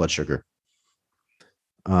regulating your blood sugar.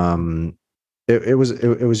 It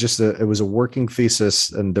was a working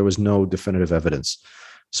thesis, and there was no definitive evidence.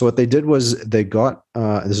 So what they did was they got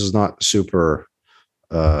this is not super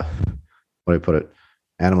what do I put it,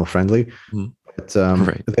 animal friendly. But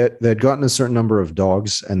they had gotten a certain number of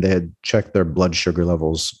dogs, and they had checked their blood sugar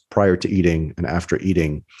levels prior to eating and after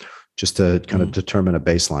eating, just to kind of determine a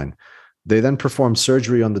baseline. They then performed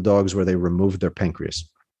surgery on the dogs where they removed their pancreas.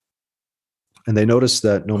 And they noticed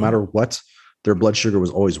that no matter what, their blood sugar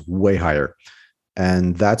was always way higher.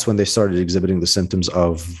 And that's when they started exhibiting the symptoms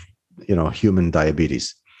of, human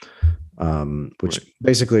diabetes, which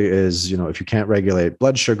basically is, if you can't regulate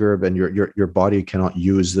blood sugar, then your body cannot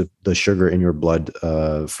use the sugar in your blood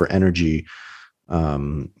for energy.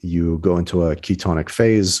 You go into a ketonic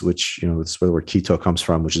phase, which, that's where the word keto comes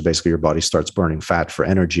from, which is basically your body starts burning fat for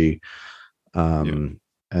energy. And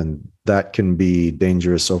that can be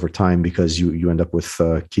dangerous over time because you end up with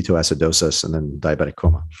ketoacidosis and then diabetic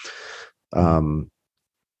coma.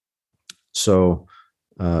 So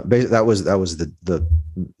That was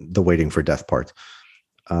the waiting for death part.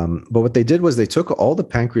 But what they did was they took all the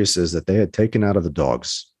pancreases that they had taken out of the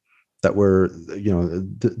dogs that were,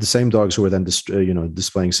 the same dogs who were then,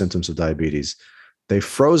 displaying symptoms of diabetes. They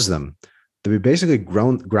froze them. They basically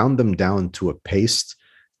ground them down to a paste.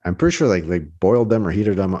 I'm pretty sure like they boiled them or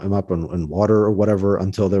heated them up in water or whatever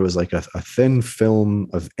until there was like a thin film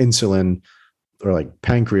of insulin or like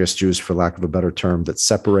pancreas juice, for lack of a better term, that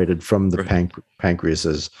separated from the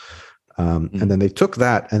pancreases. And then they took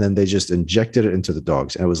that and then they just injected it into the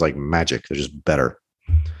dogs, and it was like magic. They're just better.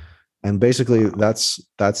 And basically that's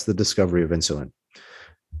the discovery of insulin.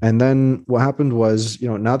 And then what happened was,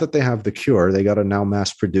 now that they have the cure, they got to now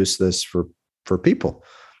mass produce this for people.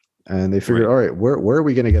 And they figured, all right, where are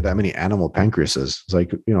we going to get that many animal pancreases? It's like,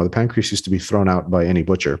 the pancreas used to be thrown out by any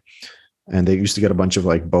butcher, and they used to get a bunch of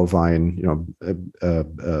like bovine,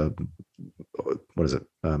 what is it?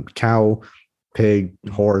 Cow, pig,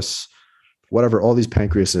 horse, whatever, all these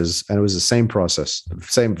pancreases. And it was the same process,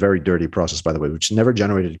 same very dirty process, by the way, which never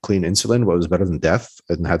generated clean insulin, but was better than death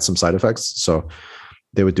and had some side effects. So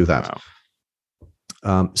they would do that.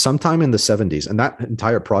 Wow. Sometime in the 70s, and that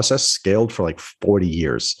entire process scaled for like 40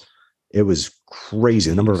 years. It was crazy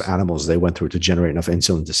the number of animals they went through to generate enough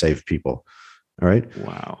insulin to save people. All right.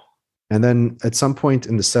 Wow. And then at some point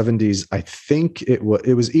in the 70s, I think it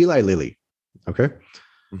was Eli Lilly. Okay.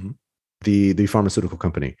 Mm-hmm. The pharmaceutical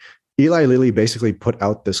company. Eli Lilly basically put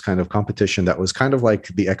out this kind of competition that was kind of like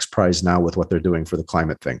the X Prize now with what they're doing for the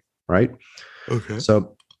climate thing. Right. Okay.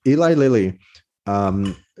 So Eli Lilly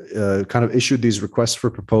kind of issued these requests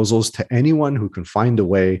for proposals to anyone who can find a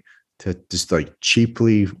way to just like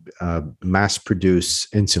cheaply mass produce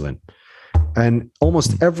insulin. And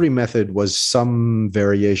almost every method was some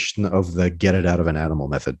variation of the get it out of an animal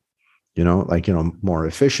method, more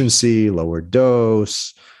efficiency, lower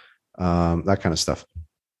dose, that kind of stuff.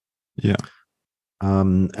 Yeah.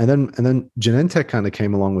 And then Genentech kind of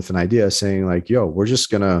came along with an idea saying like, yo, we're just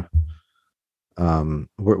gonna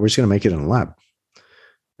make it in a lab.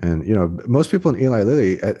 And, most people in Eli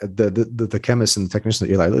Lilly, the chemists and the technicians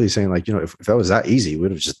at Eli Lilly saying like, if that was that easy, we would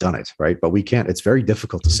have just done it. Right. But we can't. It's very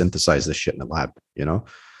difficult to synthesize this shit in a lab,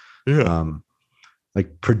 Yeah.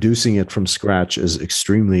 Like producing it from scratch is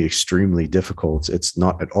extremely, extremely difficult. It's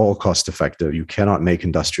not at all cost effective. You cannot make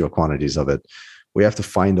industrial quantities of it. We have to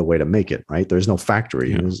find a way to make it. Right. There's no factory.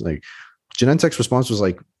 Yeah. It was like Genentech's response was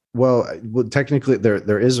like, well, technically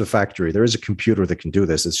there is a factory. There is a computer that can do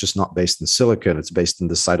this. It's just not based in silicon. It's based in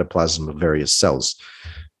the cytoplasm of various cells.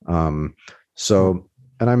 So,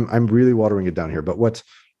 and I'm really watering it down here, but what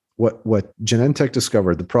Genentech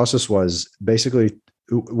discovered, the process was basically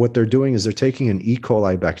what they're doing is they're taking an E.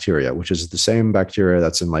 coli bacteria, which is the same bacteria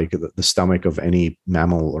that's in like the stomach of any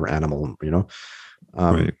mammal or animal,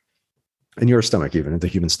 right. In your stomach, even in the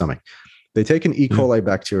human stomach. They take an E. coli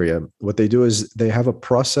bacteria. What they do is they have a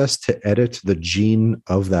process to edit the gene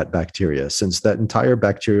of that bacteria, since that entire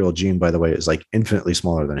bacterial gene, by the way, is like infinitely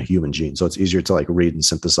smaller than a human gene. So it's easier to like read and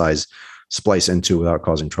synthesize, splice into without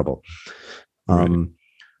causing trouble. Right.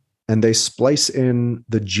 And they splice in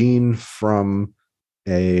the gene from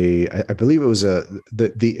I believe it was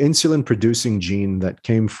the insulin producing gene that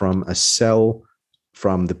came from a cell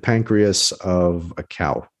from the pancreas of a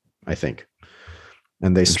cow, I think.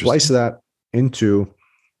 And they splice that into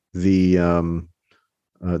the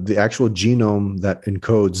actual genome that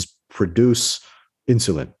encodes produce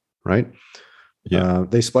insulin, right? Yeah.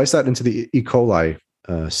 They splice that into the E. coli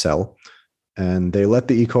cell, and they let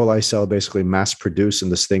the E. coli cell basically mass produce in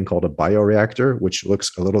this thing called a bioreactor, which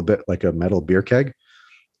looks a little bit like a metal beer keg.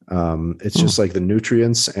 It's just like the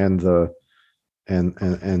nutrients and the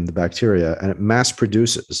bacteria, and it mass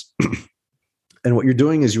produces. And what you're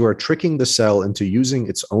doing is you are tricking the cell into using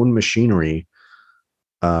its own machinery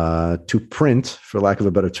to print, for lack of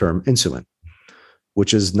a better term, insulin,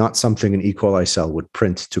 which is not something an E. coli cell would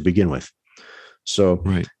print to begin with. So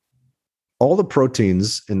right. All the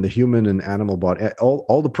proteins in the human and animal body,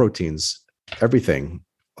 all the proteins, everything,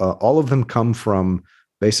 all of them come from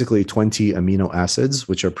basically 20 amino acids,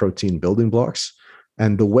 which are protein building blocks.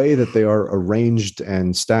 And the way that they are arranged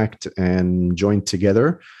and stacked and joined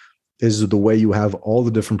together is the way you have all the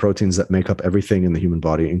different proteins that make up everything in the human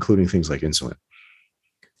body, including things like insulin.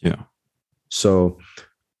 Yeah. So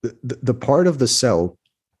the part of the cell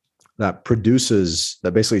that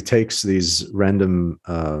basically takes these random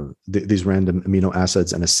amino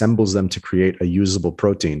acids and assembles them to create a usable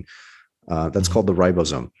protein, that's called the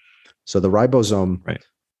ribosome. So the ribosome right.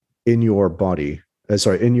 in your body,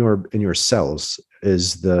 in your cells,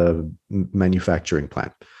 is the manufacturing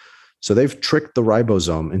plant. So they've tricked the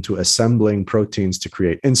ribosome into assembling proteins to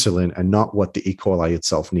create insulin and not what the E. coli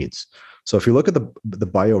itself needs. So if you look at the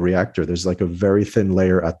bioreactor, there's like a very thin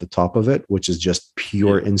layer at the top of it, which is just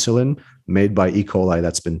pure insulin made by E. coli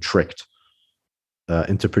that's been tricked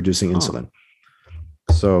into producing insulin.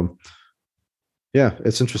 So yeah,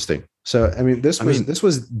 it's interesting. So I mean, this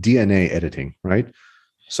was DNA editing, right?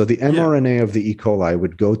 So the mRNA of the E. coli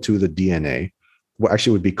would go to the DNA, well,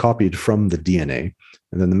 actually would be copied from the DNA,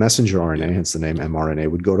 and then the messenger RNA, hence the name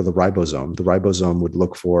mRNA, would go to the ribosome. The ribosome would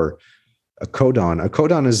look for a codon. A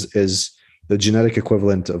codon is the genetic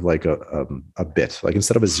equivalent of like a bit. Like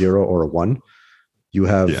instead of a 0 or a 1, you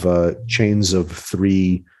have chains of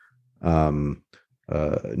 3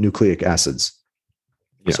 nucleic acids.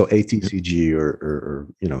 So ATCG or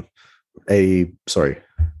sorry.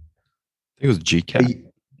 I think it was GCAT.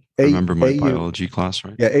 I remember my biology class,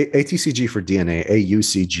 right? Yeah, ATCG for DNA,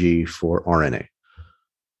 AUCG for RNA.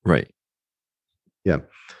 Right. Yeah.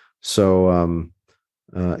 So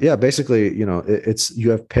basically, it's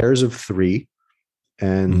you have pairs of 3,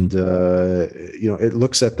 and it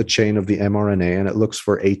looks at the chain of the mRNA and it looks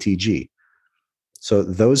for ATG. So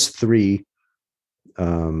those 3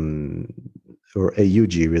 or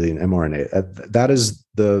AUG really in mRNA, that is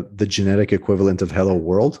the genetic equivalent of hello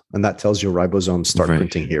world, and that tells your ribosome start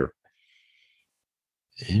printing here.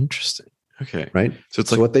 Interesting. Okay. Right. So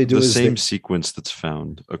it's like what they do is the same sequence that's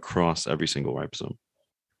found across every single ribosome.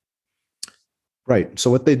 Right. So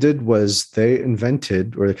what they did was they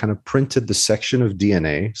invented, or they kind of printed the section of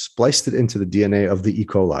DNA, spliced it into the DNA of the E.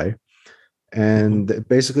 coli, and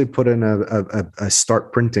basically put in a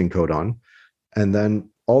start printing codon, and then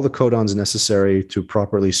all the codons necessary to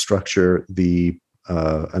properly structure the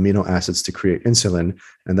amino acids to create insulin,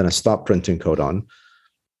 and then a stop printing codon.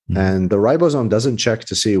 And the ribosome doesn't check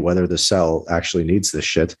to see whether the cell actually needs this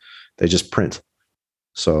shit. They just print.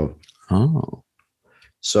 So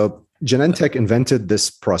Genentech invented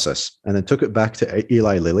this process and then took it back to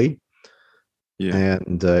Eli Lilly. Yeah.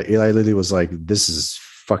 And Eli Lilly was like, this is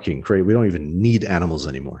fucking great. We don't even need animals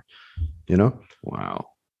anymore. Wow.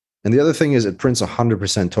 And the other thing is it prints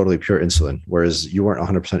 100% totally pure insulin, whereas you weren't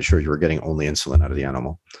 100% sure you were getting only insulin out of the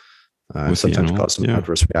animal. Sometimes cause some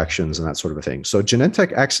adverse reactions and that sort of a thing. So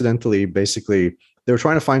Genentech accidentally, basically, they were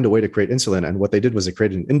trying to find a way to create insulin. And what they did was they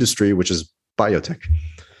created an industry, which is biotech.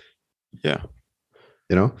 Yeah.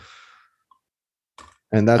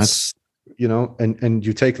 And that's and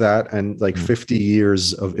you take that and like 50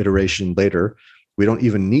 years of iteration later, we don't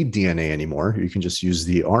even need DNA anymore. You can just use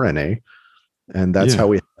the RNA. And that's how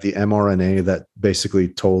we have the mRNA that basically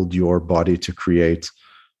told your body to create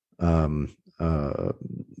the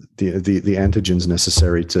antigens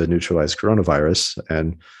necessary to neutralize coronavirus.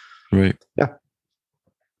 And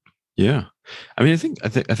yeah. I mean, I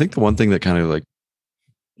think the one thing that kind of like,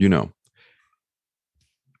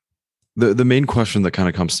 the main question that kind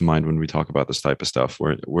of comes to mind when we talk about this type of stuff,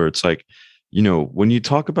 where it's like, when you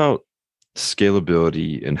talk about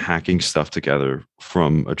scalability and hacking stuff together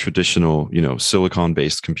from a traditional,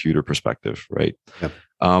 silicon-based computer perspective, right? Yep.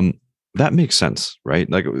 That makes sense, right?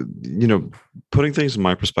 Like, putting things in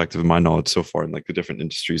my perspective and my knowledge so far in like the different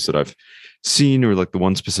industries that I've seen, or like the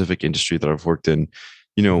one specific industry that I've worked in,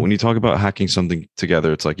 when you talk about hacking something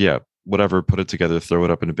together, it's like, yeah, whatever, put it together, throw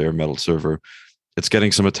it up in a bare metal server. It's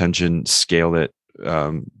getting some attention, scale it.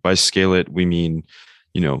 By scale it, we mean,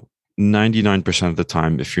 99% of the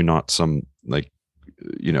time, if you're not some like,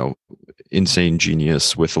 insane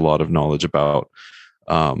genius with a lot of knowledge about,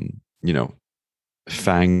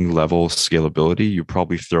 FANG level scalability, you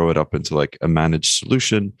probably throw it up into like a managed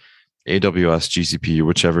solution, AWS, GCP,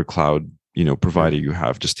 whichever cloud, provider you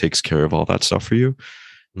have just takes care of all that stuff for you.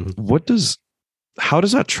 How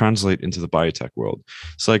does that translate into the biotech world?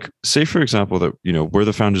 It's like, say for example, that, we're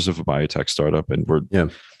the founders of a biotech startup and we're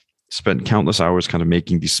spent countless hours kind of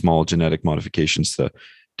making these small genetic modifications to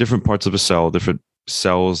different parts of a cell, different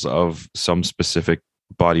cells of some specific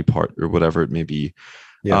body part or whatever it may be.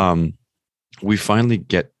 We finally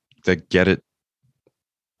get it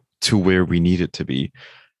to where we need it to be.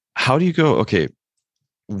 How do you go, okay,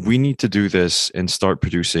 we need to do this and start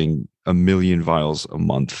producing 1 million vials a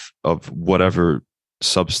month of whatever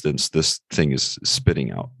substance this thing is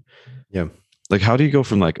spitting out? Yeah. Like, how do you go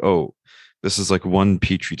from like, oh, this is like one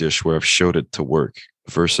petri dish where I've showed it to work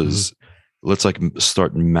versus let's like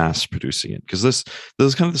start mass producing it? Because this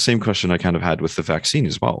is kind of the same question I kind of had with the vaccine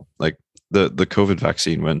as well. Like the COVID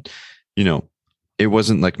vaccine, when, it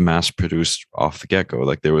wasn't like mass produced off the get-go.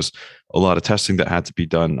 Like there was a lot of testing that had to be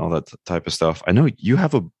done, all that type of stuff. I know you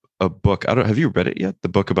have a book. Have you read it yet? The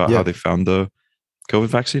book about how they found the COVID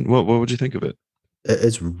vaccine? What would you think of it?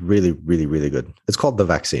 It's really, really, really good. It's called The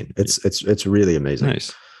Vaccine. It's really amazing.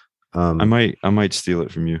 Nice. I might steal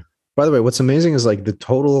it from you. By the way, what's amazing is like the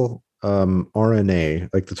total RNA,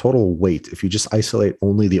 like the total weight, if you just isolate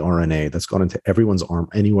only the RNA that's gone into everyone's arm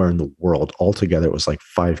anywhere in the world, altogether it was like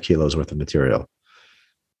 5 kilos worth of material.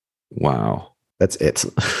 Wow. That's it.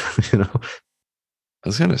 You know?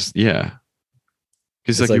 That's kind of, yeah.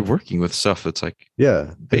 Because like you're working with stuff that's like,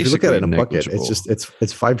 yeah. If you look at it in a bucket, it's just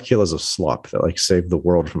it's 5 kilos of slop that like saved the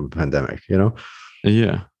world from a pandemic, you know?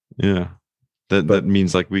 Yeah. Yeah. That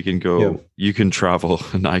means like we can go, you can travel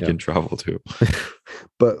and I can travel too.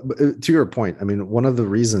 but to your point, I mean, one of the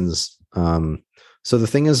reasons, so the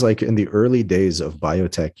thing is like in the early days of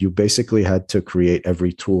biotech, you basically had to create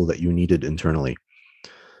every tool that you needed internally.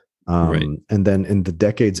 Right. And then in the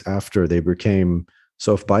decades after they became,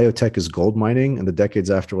 so if biotech is gold mining, and the decades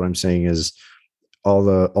after, what I'm saying is all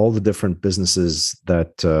the different businesses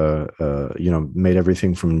that made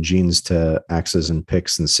everything from genes to axes and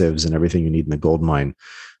picks and sieves and everything you need in the gold mine.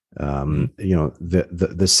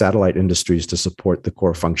 The satellite industries to support the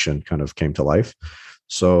core function kind of came to life.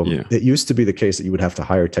 So it used to be the case that you would have to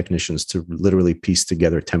hire technicians to literally piece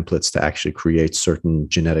together templates to actually create certain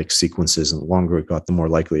genetic sequences. And the longer it got, the more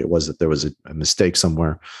likely it was that there was a mistake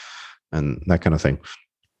somewhere and that kind of thing.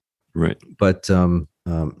 Right. But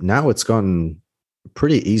now it's gotten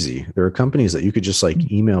pretty easy. There are companies that you could just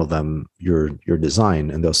like email them your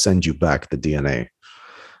design and they'll send you back the DNA.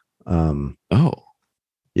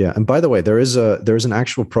 Yeah. And by the way, there's an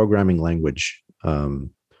actual programming language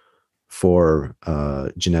for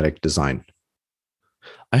genetic design.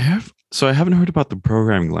 I haven't heard about the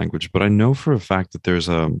programming language, but I know for a fact that there's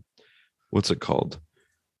what's it called?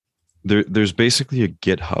 There's basically a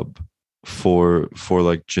GitHub for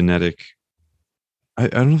like genetic. I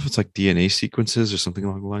don't know if it's like DNA sequences or something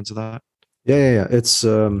along the lines of that. Yeah. It's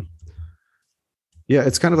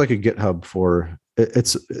it's kind of like a GitHub for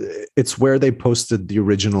it's where they posted the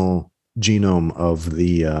original genome of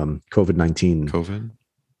the COVID-19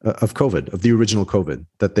 of the original COVID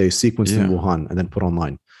that they sequenced in Wuhan and then put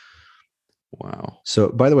online. Wow. So,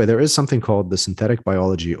 by the way, there is something called the Synthetic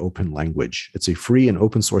Biology Open Language. It's a free and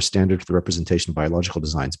open source standard for the representation of biological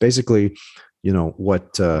designs. Basically,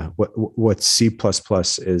 what C++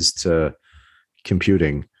 is to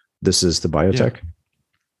computing, this is to biotech.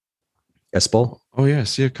 ESPL. Oh yeah, I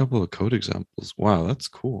see a couple of code examples. Wow, that's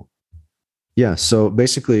cool. Yeah, so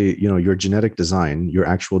basically, your genetic design, your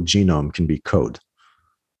actual genome can be code.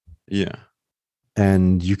 Yeah.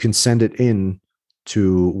 And you can send it in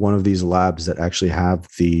to one of these labs that actually have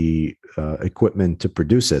the equipment to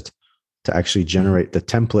produce it, to actually generate the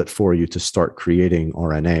template for you to start creating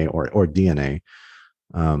RNA or DNA.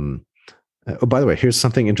 By the way, here's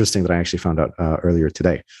something interesting that I actually found out earlier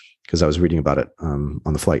today because I was reading about it on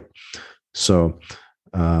the flight. So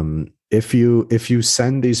if you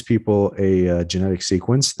send these people a genetic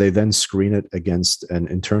sequence, they then screen it against an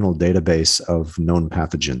internal database of known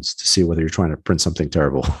pathogens to see whether you're trying to print something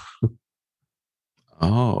terrible.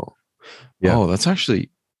 Oh, yeah. Oh, that's actually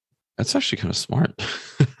kind of smart.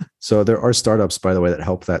 So there are startups, by the way, that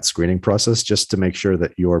help that screening process just to make sure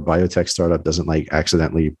that your biotech startup doesn't like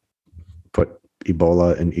accidentally put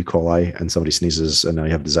Ebola in E. coli and somebody sneezes and now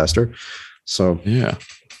you have disaster. So yeah.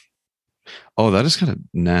 Oh, that is kind of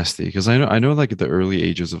nasty because I know like at the early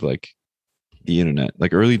ages of like the internet,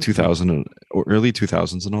 like early 2000 or early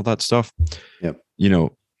 2000s and all that stuff. Yep.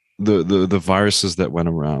 The viruses that went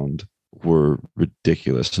around were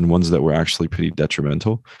ridiculous and ones that were actually pretty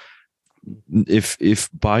detrimental. If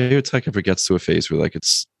biotech ever gets to a phase where like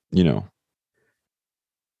it's,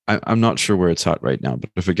 I'm not sure where it's at right now, but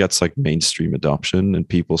if it gets like mainstream adoption and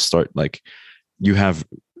people start like, you have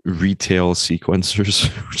retail sequencers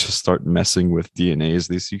who just start messing with DNA as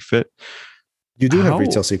they see fit. You do have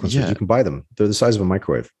retail sequencers. Yeah. You can buy them. They're the size of a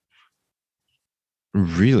microwave.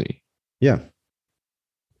 Really? Yeah.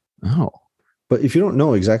 Oh. But if you don't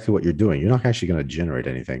know exactly what you're doing, you're not actually going to generate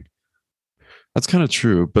anything. That's kind of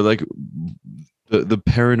true. But like the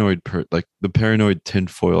paranoid the paranoid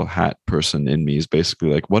tinfoil hat person in me is basically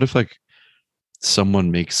like, what if like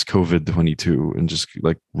someone makes COVID-22 and just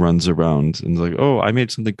like runs around and like, oh, I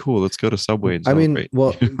made something cool. Let's go to Subway and celebrate.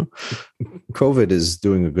 Well, COVID is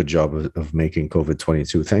doing a good job of making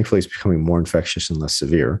COVID-22. Thankfully, it's becoming more infectious and less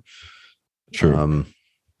severe. True.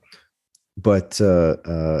 But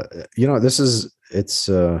this is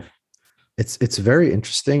it's very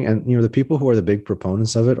interesting, and the people who are the big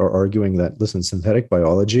proponents of it are arguing that, listen, synthetic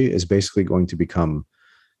biology is basically going to become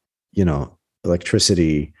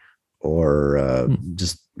electricity or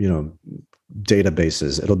just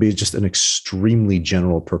databases. It'll be just an extremely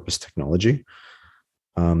general purpose technology.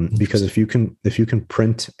 Because if you can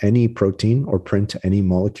print any protein or print any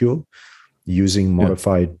molecule using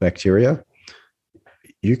modified bacteria,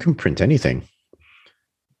 you can print anything.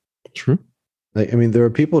 True. Like, I mean, there are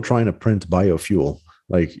people trying to print biofuel,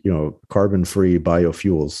 like, carbon-free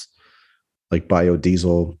biofuels, like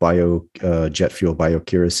biodiesel, jet fuel,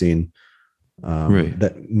 biokerosene,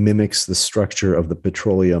 that mimics the structure of the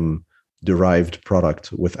petroleum derived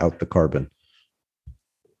product without the carbon.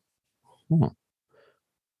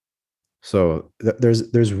 So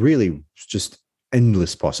there's really just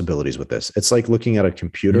endless possibilities with this. It's like looking at a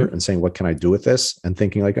computer and saying, what can I do with this? And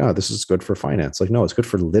thinking like, oh, this is good for finance. Like, no, it's good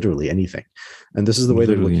for literally anything. And this is the way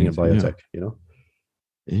they're looking at biotech,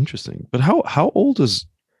 Interesting. But how old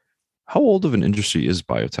of an industry is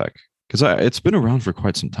biotech? Because it's been around for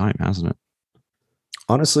quite some time, hasn't it?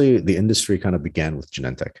 Honestly, the industry kind of began with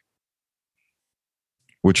Genentech,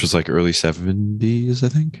 which was like early 70s, I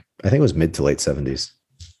think. I think it was mid to late 70s.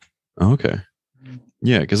 Okay.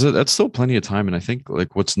 Yeah, because that's still plenty of time. And I think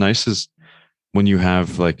like what's nice is when you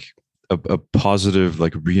have like a positive,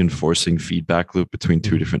 like reinforcing feedback loop between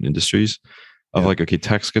two different industries of like, okay,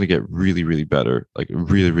 tech's going to get really, really better, like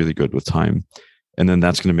really, really good with time. And then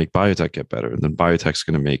that's going to make biotech get better. And then biotech's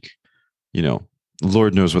going to make,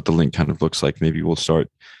 Lord knows what the link kind of looks like. Maybe we'll start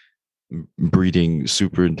breeding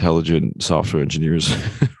super intelligent software engineers.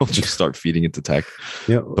 We'll just start feeding into tech.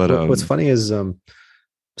 Yeah. But what's funny is,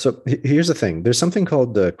 so here's the thing. There's something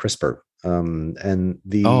called CRISPR, and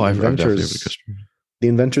the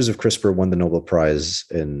inventors of CRISPR won the Nobel Prize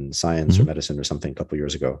in science or medicine or something a couple of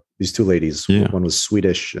years ago. These two ladies, one was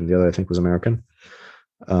Swedish and the other I think was American.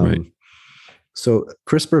 So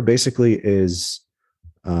CRISPR basically is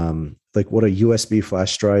like what a USB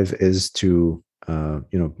flash drive is to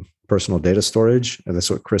personal data storage, and that's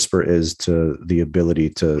what CRISPR is to the ability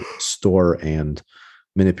to store and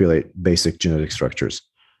manipulate basic genetic structures.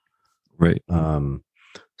 Right.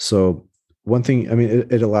 So one thing, I mean,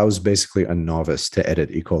 it allows basically a novice to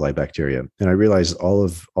edit E. coli bacteria. And I realized all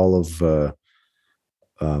of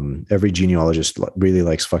every genealogist really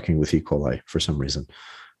likes fucking with E. coli for some reason.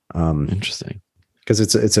 Interesting. Because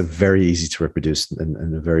it's a very easy to reproduce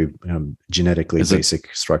and a very genetically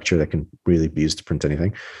basic structure that can really be used to print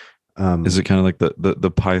anything. Is it kind of like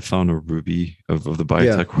the Python or Ruby of the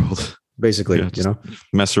biotech world? Basically,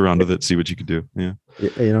 mess around with it, see what you can do. Yeah.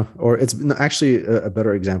 Or it's actually a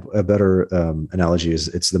better example, a better analogy is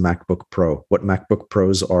it's the MacBook Pro. What MacBook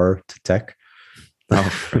Pros are to tech.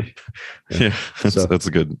 Oh, right. Yeah. That's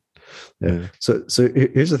a good. Yeah. So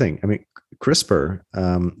here's the thing. I mean, CRISPR,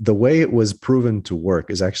 the way it was proven to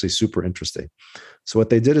work is actually super interesting. So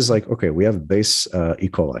what they did is like, okay, we have base E.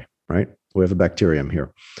 coli, right? We have a bacterium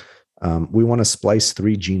here. We want to splice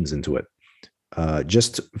 3 genes into it.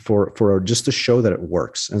 Just to show that it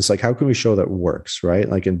works. And it's like, how can we show that it works, right?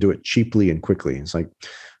 Like, and do it cheaply and quickly. It's like,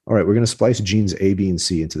 all right, we're going to splice genes A, B, and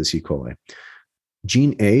C into this E. coli.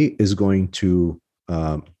 Gene A is going to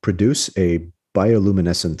produce a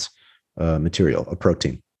bioluminescent material, a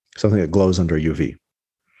protein, something that glows under UV.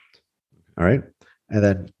 All right. And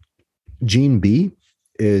then gene B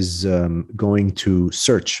is going to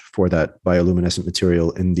search for that bioluminescent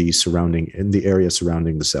material in the area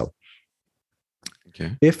surrounding the cell.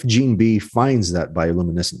 Okay. If gene B finds that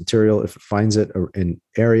bioluminescent material, if it finds it in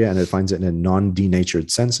area and it finds it in a non-denatured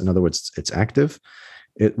sense, in other words, it's active,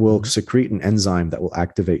 it will secrete an enzyme that will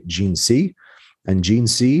activate gene C, and gene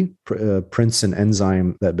C prints an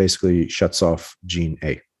enzyme that basically shuts off gene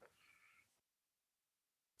A.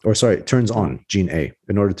 Or sorry, it turns on gene A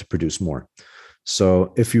in order to produce more.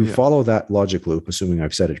 So if you follow that logic loop, assuming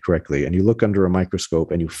I've said it correctly, and you look under a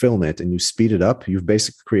microscope and you film it and you speed it up, you've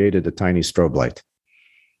basically created a tiny strobe light.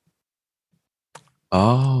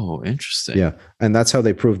 Oh, interesting. Yeah. And that's how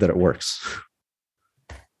they prove that it works.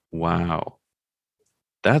 Wow.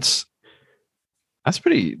 That's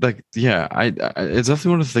pretty, like, yeah, it's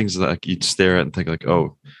definitely one of the things that like you'd stare at and think like,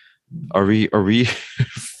 oh, are we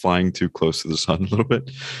flying too close to the sun a little bit?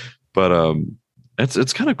 But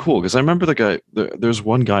it's kind of cool because I remember there's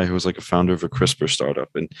one guy who was like a founder of a CRISPR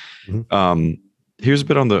startup, and he was a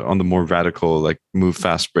bit on the more radical, like move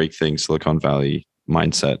fast, break things, Silicon Valley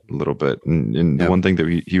mindset a little bit. And the one thing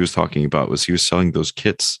that he was talking about was he was selling those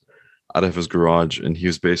kits out of his garage, and he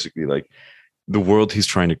was basically like, the world he's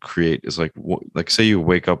trying to create is like say you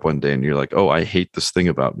wake up one day and you're like, oh, I hate this thing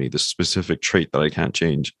about me, this specific trait that I can't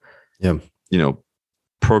change. Yeah.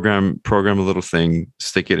 Program a little thing,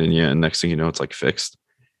 stick it in you, and next thing you know, it's like fixed.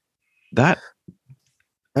 That,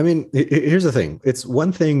 I mean, here's the thing. It's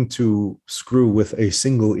one thing to screw with a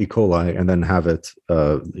single E. coli and then have it,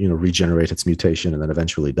 regenerate its mutation and then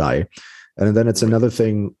eventually die. And then it's another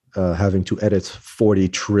thing having to edit 40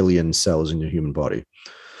 trillion cells in your human body.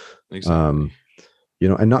 Exactly.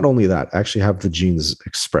 And not only that, actually have the genes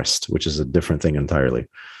expressed, which is a different thing entirely.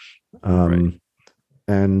 Right.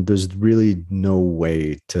 And there's really no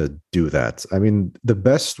way to do that. I mean,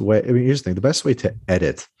 here's the thing: the best way to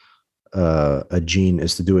edit a gene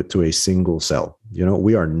is to do it to a single cell.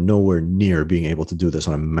 We are nowhere near being able to do this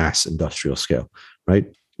on a mass industrial scale,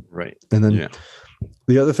 right? Right. And then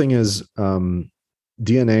the other thing is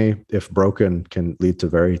DNA, if broken, can lead to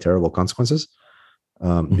very terrible consequences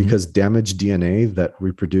because damaged DNA that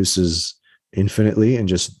reproduces infinitely and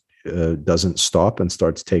just doesn't stop and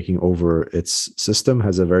starts taking over its system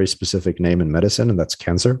has a very specific name in medicine, and that's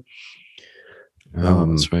cancer.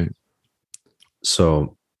 That's right.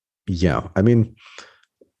 So, yeah, I mean,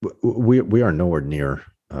 we are nowhere near.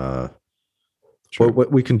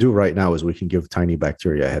 What we can do right now is we can give tiny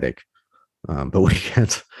bacteria a headache, but we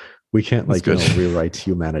can't rewrite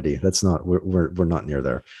humanity. That's not we're not near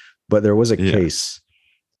there. But there was a case.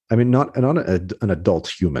 I mean, not an adult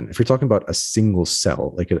human. If you're talking about a single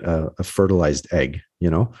cell, like a fertilized egg,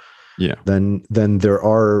 then there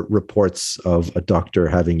are reports of a doctor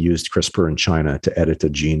having used CRISPR in China to edit a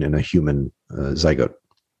gene in a human zygote.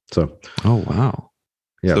 So, oh wow,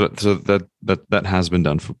 yeah. So that has been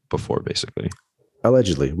done before, basically.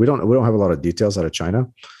 Allegedly, we don't have a lot of details out of China.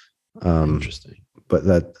 Interesting, but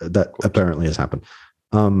that apparently has happened.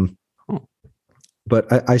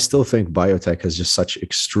 But I still think biotech has just such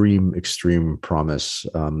extreme promise.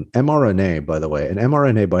 mRNA, by the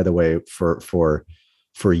way,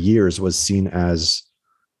 for years was seen as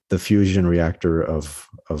the fusion reactor of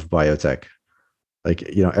biotech. Like,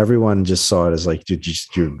 everyone just saw it as like,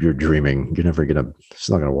 you're dreaming. It's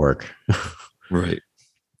not gonna work. Right.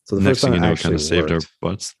 So the next first thing time it kind of saved our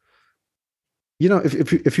butts.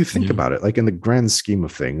 If you think about it, like in the grand scheme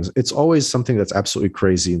of things, it's always something that's absolutely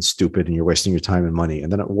crazy and stupid, and you're wasting your time and money,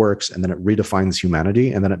 and then it works, and then it redefines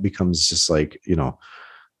humanity, and then it becomes just like,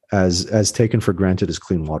 as taken for granted as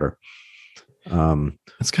clean water.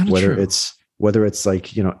 That's kind of whether true. Whether it's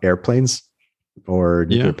like, airplanes or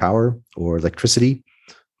nuclear power or electricity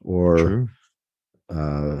or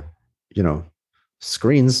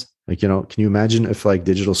screens. Like, can you imagine if like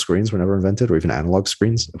digital screens were never invented, or even analog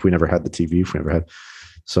screens, if we never had the TV, if we never had,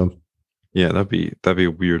 so. Yeah, that'd be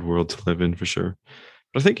a weird world to live in for sure.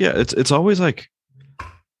 But I think, it's always like,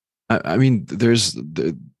 I mean, there's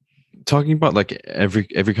talking about like every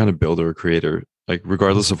kind of builder or creator, like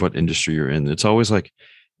regardless of what industry you're in, it's always like,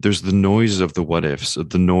 there's the noise of the what ifs,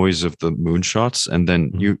 the noise of the moonshots. And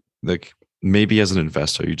then you like, maybe as an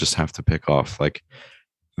investor, you just have to pick off like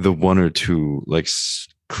the one or two like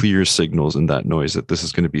clear signals in that noise that this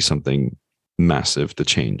is going to be something massive to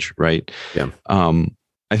change, right? Yeah.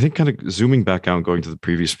 I think kind of zooming back out and going to the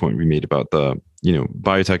previous point we made about the,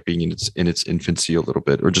 biotech being in its infancy a little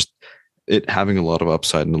bit, or just it having a lot of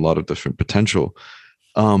upside and a lot of different potential.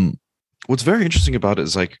 What's very interesting about it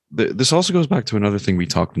is like this also goes back to another thing we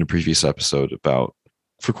talked in a previous episode about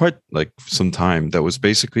for quite like some time. That was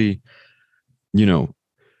basically,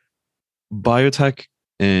 biotech.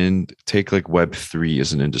 And take like Web3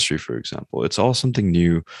 as an industry, for example. It's all something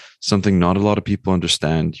new, something not a lot of people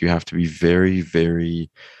understand. You have to be very,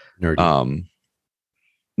 very nerdy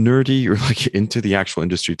or like into the actual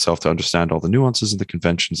industry itself to understand all the nuances and the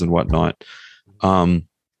conventions and whatnot.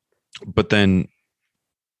 But then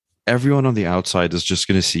everyone on the outside is just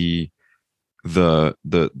going to see the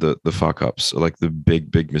fuck ups, like the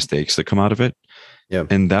big mistakes that come out of it. Yeah.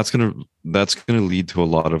 And that's gonna lead to a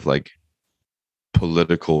lot of like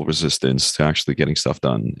political resistance to actually getting stuff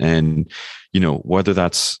done. And whether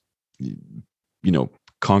that's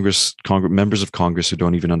Congress members of Congress who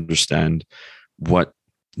don't even understand what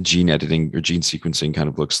gene editing or gene sequencing kind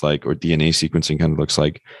of looks like, or DNA sequencing kind of looks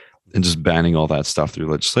like, and just banning all that stuff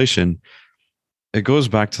through legislation. It goes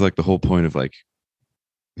back to like the whole point of like,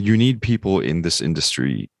 you need people in this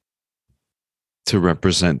industry to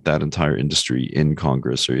represent that entire industry in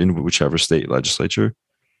Congress or in whichever state legislature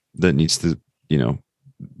that needs to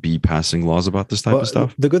be passing laws about this type of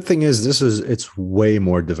stuff. The good thing is it's way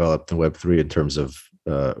more developed than Web3 in terms of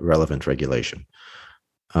relevant regulation.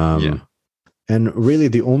 And really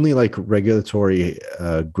the only like regulatory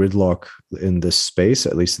gridlock in this space,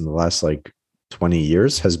 at least in the last like 20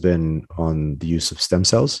 years, has been on the use of stem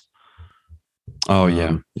cells. Oh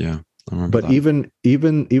yeah. But that.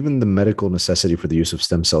 even the medical necessity for the use of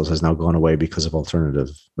stem cells has now gone away because of alternative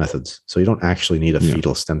methods. So you don't actually need a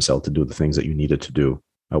fetal stem cell to do the things that you needed to do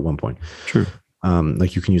at one point. True.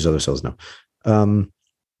 Like you can use other cells now.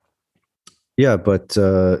 Yeah, but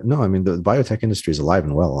no, I mean the biotech industry is alive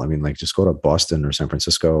and well. I mean, like just go to Boston or San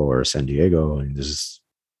Francisco or San Diego, and there's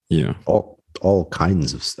all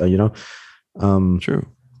kinds of True.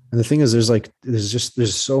 And the thing is,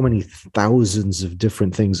 there's so many thousands of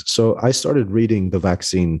different things. So I started reading the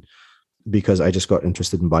vaccine because I just got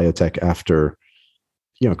interested in biotech after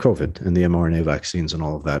COVID and the mRNA vaccines and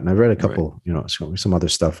all of that. And I read a couple, some other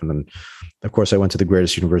stuff. And then, of course, I went to the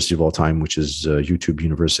greatest university of all time, which is YouTube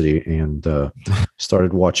University, and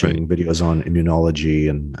started watching videos on immunology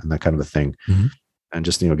and that kind of a thing. Mm-hmm. And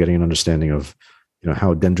just, getting an understanding of,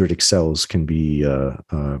 how dendritic cells can be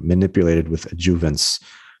manipulated with adjuvants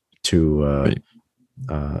to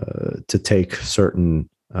take certain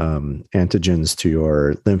antigens to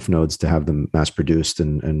your lymph nodes to have them mass produced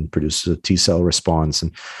and produce a T cell response.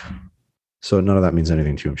 And so none of that means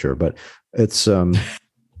anything to you, I'm sure, but it's a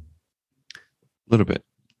little bit.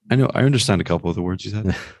 I know. I understand a couple of the words you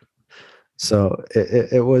said. So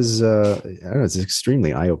it was, I don't know, it's an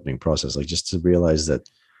extremely eye-opening process. Like just to realize that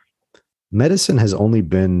medicine has only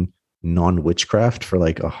been non-witchcraft for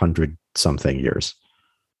like 100 something years.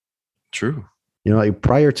 True. Like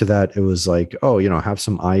prior to that, it was like, oh, have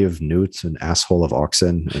some eye of newt and asshole of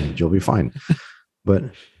oxen and you'll be fine. But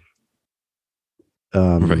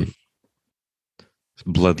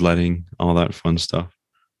bloodletting, all that fun stuff.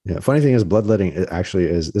 Yeah. Funny thing is, bloodletting actually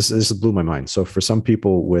is this blew my mind. So for some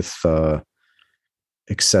people with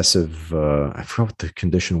excessive, I forgot what the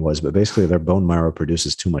condition was, but basically their bone marrow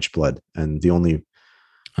produces too much blood, and the only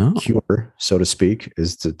cure, so to speak,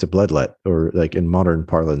 is to bloodlet, or like in modern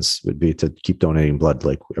parlance would be to keep donating blood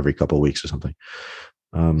like every couple of weeks or something.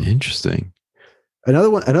 Interesting. Another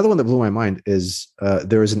one that blew my mind is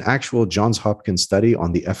there is an actual Johns Hopkins study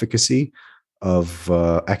on the efficacy of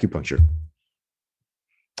acupuncture.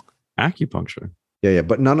 Acupuncture. Yeah,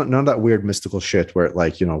 but none of that weird mystical shit where it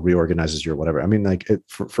like reorganizes you or whatever. I mean, like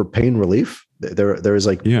for pain relief, there is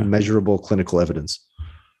like measurable clinical evidence.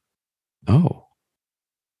 Oh.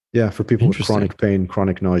 Yeah, for people with chronic pain,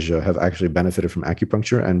 chronic nausea have actually benefited from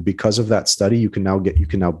acupuncture, and because of that study, you can now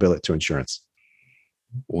bill it to insurance.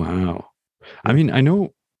 Wow. I mean, I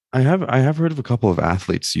know I have heard of a couple of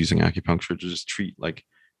athletes using acupuncture to just treat like,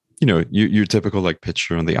 your typical like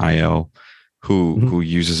pitcher on the IL who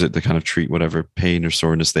uses it to kind of treat whatever pain or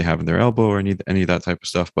soreness they have in their elbow or any of that type of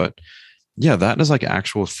stuff. But yeah, that is like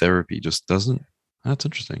actual therapy. Just doesn't. That's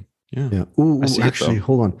interesting. Yeah. Yeah. Ooh, actually,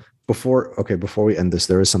 hold on. Before we end this,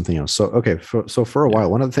 there is something else. So, for a while,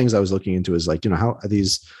 one of the things I was looking into is like, how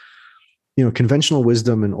these, conventional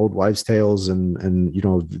wisdom and old wives' tales and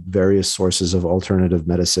various sources of alternative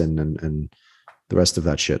medicine and the rest of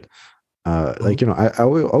that shit. Like, I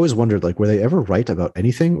always wondered, like, were they ever right about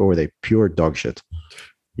anything, or were they pure dog shit?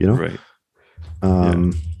 Right.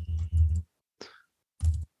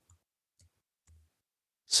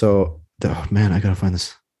 So, oh man, I gotta find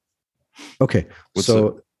this. Okay.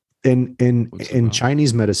 In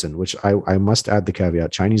Chinese medicine, which I must add the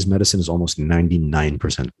caveat, Chinese medicine is almost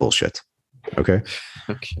 99% bullshit. Okay.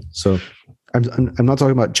 So I'm not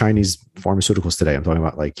talking about Chinese pharmaceuticals today. I'm talking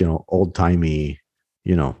about like, old timey,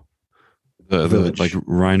 the like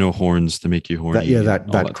rhino horns to make you horny.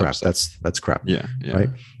 That crap. That's crap. Yeah. Right.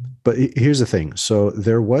 But here's the thing. So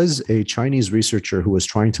there was a Chinese researcher who was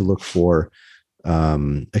trying to look for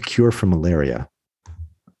a cure for malaria.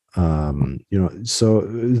 So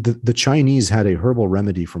the Chinese had a herbal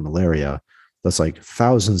remedy for malaria that's like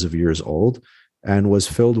thousands of years old and was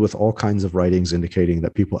filled with all kinds of writings indicating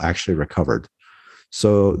that people actually recovered.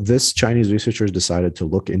 So this Chinese researchers decided to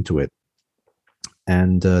look into it,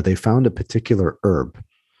 and they found a particular herb.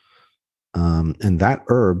 And that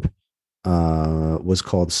herb was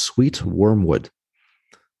called sweet wormwood.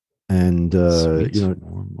 And,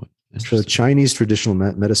 wormwood. So Chinese traditional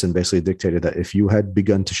medicine basically dictated that if you had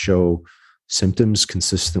begun to show symptoms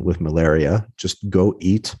consistent with malaria, just go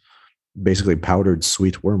eat basically powdered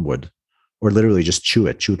sweet wormwood, or literally just chew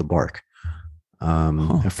the bark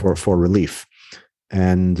for relief.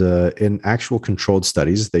 And in actual controlled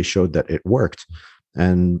studies, they showed that it worked.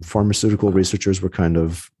 And pharmaceutical researchers were kind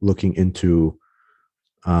of looking into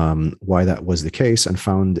why that was the case, and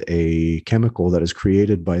found a chemical that is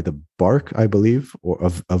created by the bark, I believe, or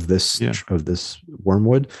of this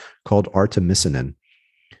wormwood, called artemisinin.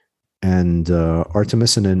 And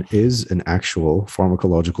artemisinin is an actual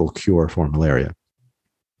pharmacological cure for malaria.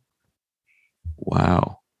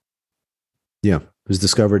 Wow. Yeah, it was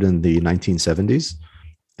discovered in the 1970s.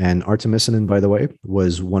 And artemisinin, by the way,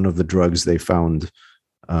 was one of the drugs they found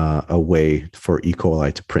a way for E.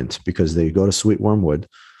 coli to print, because they go to sweet wormwood,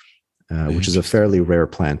 which is a fairly rare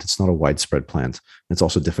plant. It's not a widespread plant. It's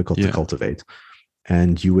also difficult to cultivate.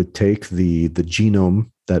 and you would take the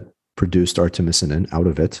genome that produced artemisinin out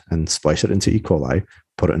of it and splice it into E. coli,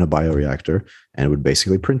 put it in a bioreactor, and it would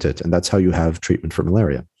basically print it. And that's how you have treatment for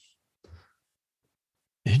malaria.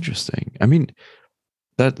 Interesting. I mean,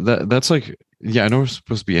 that's like, yeah, I know we're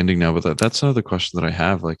supposed to be ending now, but that's another question that I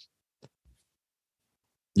have. Like,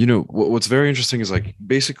 what's very interesting is like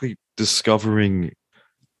basically discovering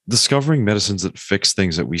medicines that fix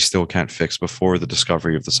things that we still can't fix before the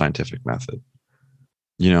discovery of the scientific method.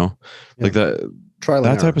 Like that trial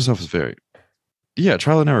that type of stuff is very,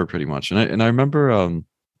 trial and error pretty much. And I remember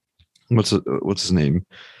what's his name?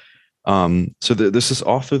 So there's this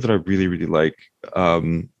author that I really, really like.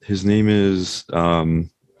 His name is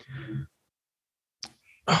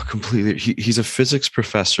completely. He's a physics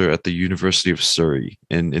professor at the University of Surrey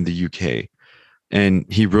in the UK, and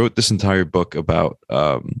he wrote this entire book about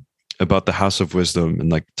the House of Wisdom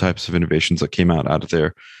and like types of innovations that came out of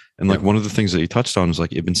there. And like one of the things that he touched on was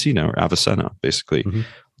like Ibn Sina or Avicenna, basically,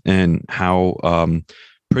 and how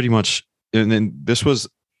pretty much. And then this was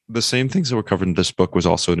the same things that were covered in this book was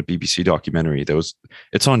also in a BBC documentary.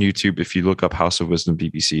 It's on YouTube. If you look up House of Wisdom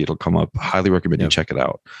BBC, it'll come up. Highly recommend you check it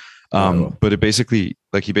out. But he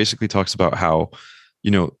basically talks about how,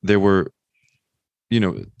 there were,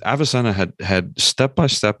 Avicenna had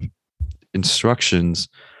step-by-step instructions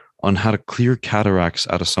on how to clear cataracts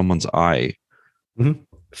out of someone's eye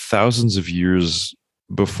thousands of years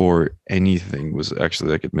before anything was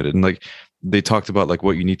actually like admitted. And like they talked about like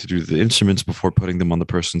what you need to do to the instruments before putting them on the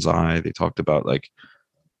person's eye. They talked about like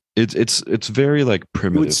it's very like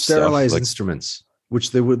primitive. You would sterilize stuff. Instruments,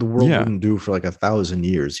 which the world wouldn't do for like 1,000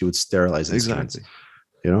 years. You would sterilize instruments.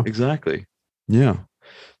 Exactly. Yeah.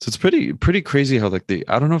 So it's pretty crazy how like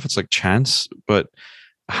I don't know if it's like chance, but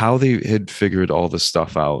how they had figured all this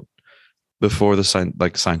stuff out before the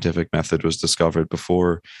scientific method was discovered,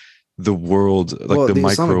 before the world, like the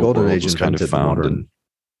micro Golden world Age was kind of found.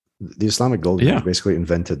 The Islamic Golden Age basically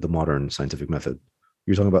invented the modern scientific method.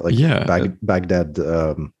 You're talking about like Baghdad,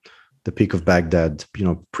 the peak of Baghdad,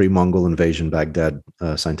 pre-Mongol invasion Baghdad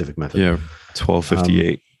scientific method. Yeah,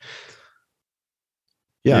 1258.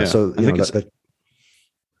 So I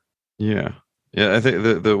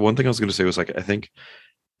think the one thing I was going to say was like I think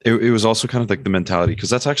it was also kind of like the mentality, because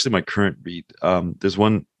that's actually my current read.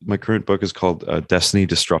 My current book is called Destiny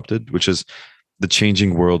Disrupted, which is the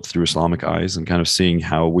changing world through Islamic eyes, and kind of seeing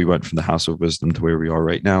how we went from the House of Wisdom to where we are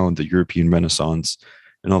right now, and the European Renaissance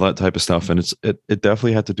and all that type of stuff. And it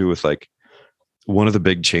definitely had to do with like one of the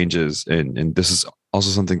big changes. And this is also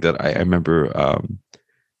something that I remember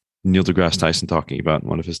Neil deGrasse Tyson talking about in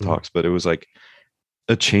one of his talks, but it was like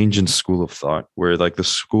a change in school of thought, where like the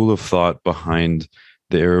school of thought behind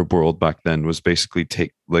the Arab world back then was basically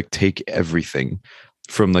take everything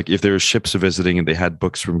from like, if there were ships visiting and they had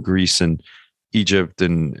books from Greece and Egypt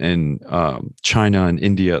and China and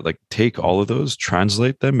India, like take all of those,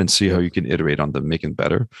 translate them, and see how you can iterate on them, make them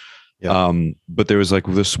better. But there was like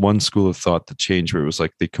this one school of thought that changed, where it was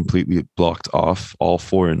like they completely blocked off all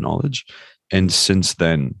foreign knowledge. And since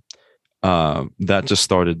then, that just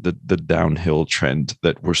started the downhill trend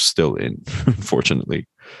that we're still in, unfortunately.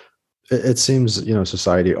 It seems,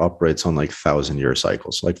 society operates on like 1,000-year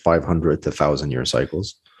cycles, like 500 to 1,000-year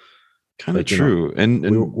cycles. Kind of true. And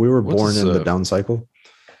we were born in the down cycle.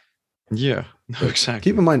 Yeah,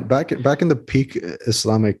 exactly. Keep in mind, back in the peak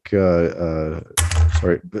Islamic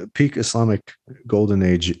Golden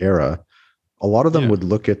Age era, a lot of them would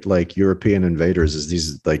look at like European invaders as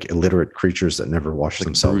these like illiterate creatures that never wash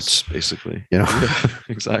themselves. Brutes, basically.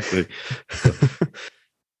 Exactly.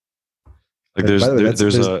 Like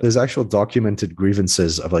there's actual documented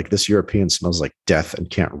grievances of like, this European smells like death and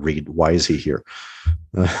can't read. Why is he here?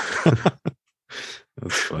 That's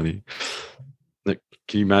funny. Like,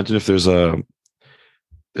 can you imagine if there's a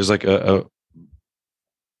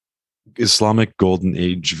Islamic Golden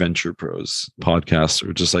Age Venture Pros podcast,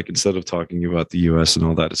 or just like, instead of talking about the US and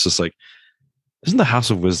all that, it's just like, isn't the House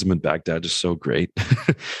of Wisdom in Baghdad just so great?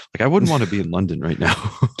 Like, I wouldn't want to be in London right now.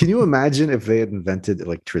 Can you imagine if they had invented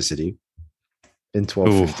electricity in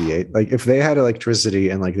 1258? Ooh. Like if they had electricity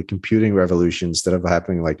and like the computing revolution, instead of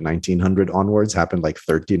happening like 1900 onwards, happened like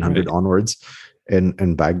 1300 onwards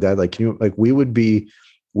in Baghdad, like we would be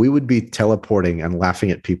teleporting and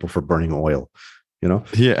laughing at people for burning oil,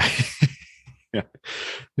 Yeah,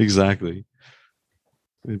 exactly.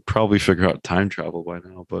 We'd probably figure out time travel by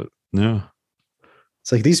now, but yeah.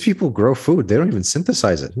 It's like, these people grow food. They don't even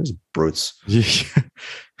synthesize it. These brutes. Yeah.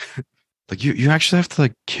 Like you actually have to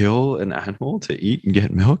like kill an animal to eat and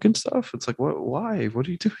get milk and stuff. It's like, what? Why? What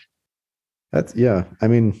are you doing? That's I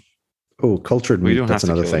mean, cultured meat. We don't have to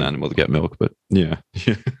kill an animal to get milk, but yeah.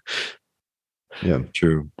 Yeah.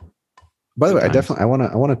 True. By the way, I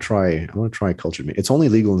want to try cultured meat. It's only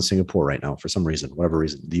legal in Singapore right now for some reason, whatever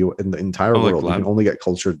reason. In the entire world, you can only get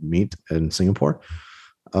cultured meat in Singapore.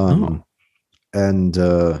 And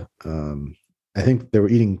I think they were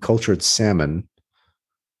eating cultured salmon.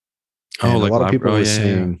 And a lot of people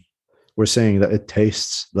were saying that it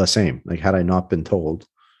tastes the same. Like, had I not been told.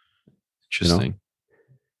 Interesting.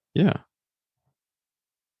 Yeah.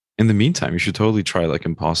 In the meantime, you should totally try like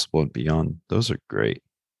Impossible and Beyond. Those are great.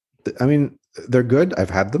 I mean, they're good.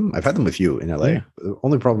 I've had them with you in LA. Yeah. The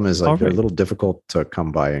only problem is like they're a little difficult to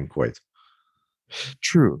come by in Kuwait.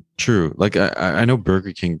 True. Like I know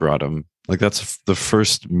Burger King brought them. Like that's the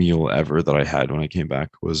first meal ever that I had when I came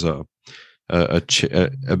back was a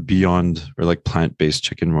Beyond or like plant-based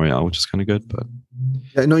chicken royale, which is kind of good. But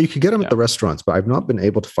yeah, no, you can get them at the restaurants, but I've not been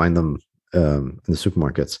able to find them in the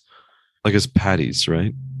supermarkets. Like as patties,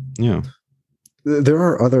 right? Yeah. There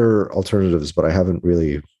are other alternatives, but I haven't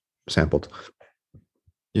really sampled.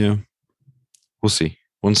 Yeah, we'll see.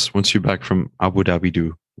 Once you're back from Abu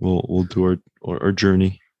Dhabi, we'll do our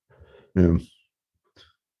journey. Yeah,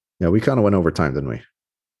 we kind of went over time, didn't we?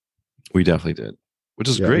 We definitely did, which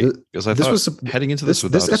is great because I thought heading into this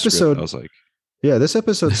episode, script, I was like, yeah, this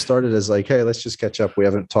episode started as like, hey, let's just catch up. We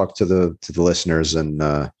haven't talked to the listeners in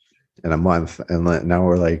a month, and now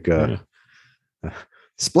we're like,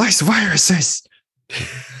 splice viruses.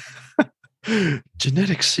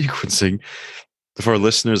 Genetic sequencing. If our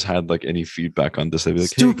listeners had like any feedback on this, they'd be like,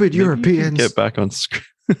 stupid Europeans, get back on script.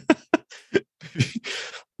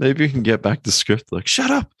 Maybe you can get back to script. Like, shut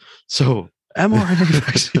up. So mRNA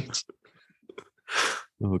vaccines.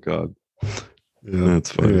 Oh God. Yeah,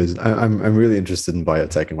 that's funny. Anyways, I'm really interested in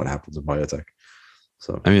biotech and what happens in biotech.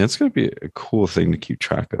 So I mean, that's going to be a cool thing to keep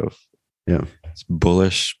track of. Yeah, it's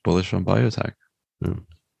bullish on biotech. Yeah.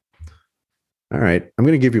 All right, I'm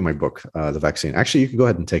going to give you my book, The Vaccine. Actually, you can go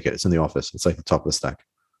ahead and take it. It's in the office. It's like the top of the stack.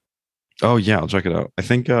 Oh yeah, I'll check it out. I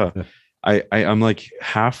think I'm like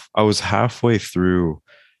I was halfway through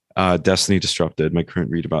Destiny Disrupted, my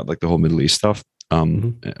current read about like the whole Middle East stuff,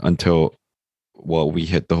 until we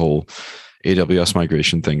hit the whole AWS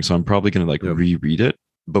migration thing. So I'm probably going to like reread it.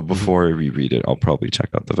 But before I reread it, I'll probably check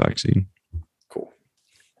out The Vaccine. Cool.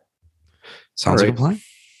 Sounds like a plan.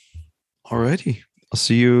 Alrighty. I'll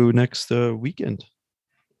see you next weekend.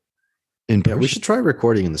 We should try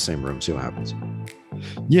recording in the same room, see what happens.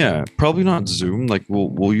 Yeah, probably not Zoom. Like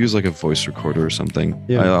we'll use like a voice recorder or something.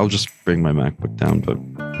 Yeah. I'll just bring my MacBook down, but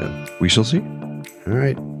we shall see. All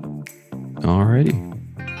right. Alrighty.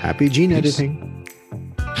 Happy gene editing.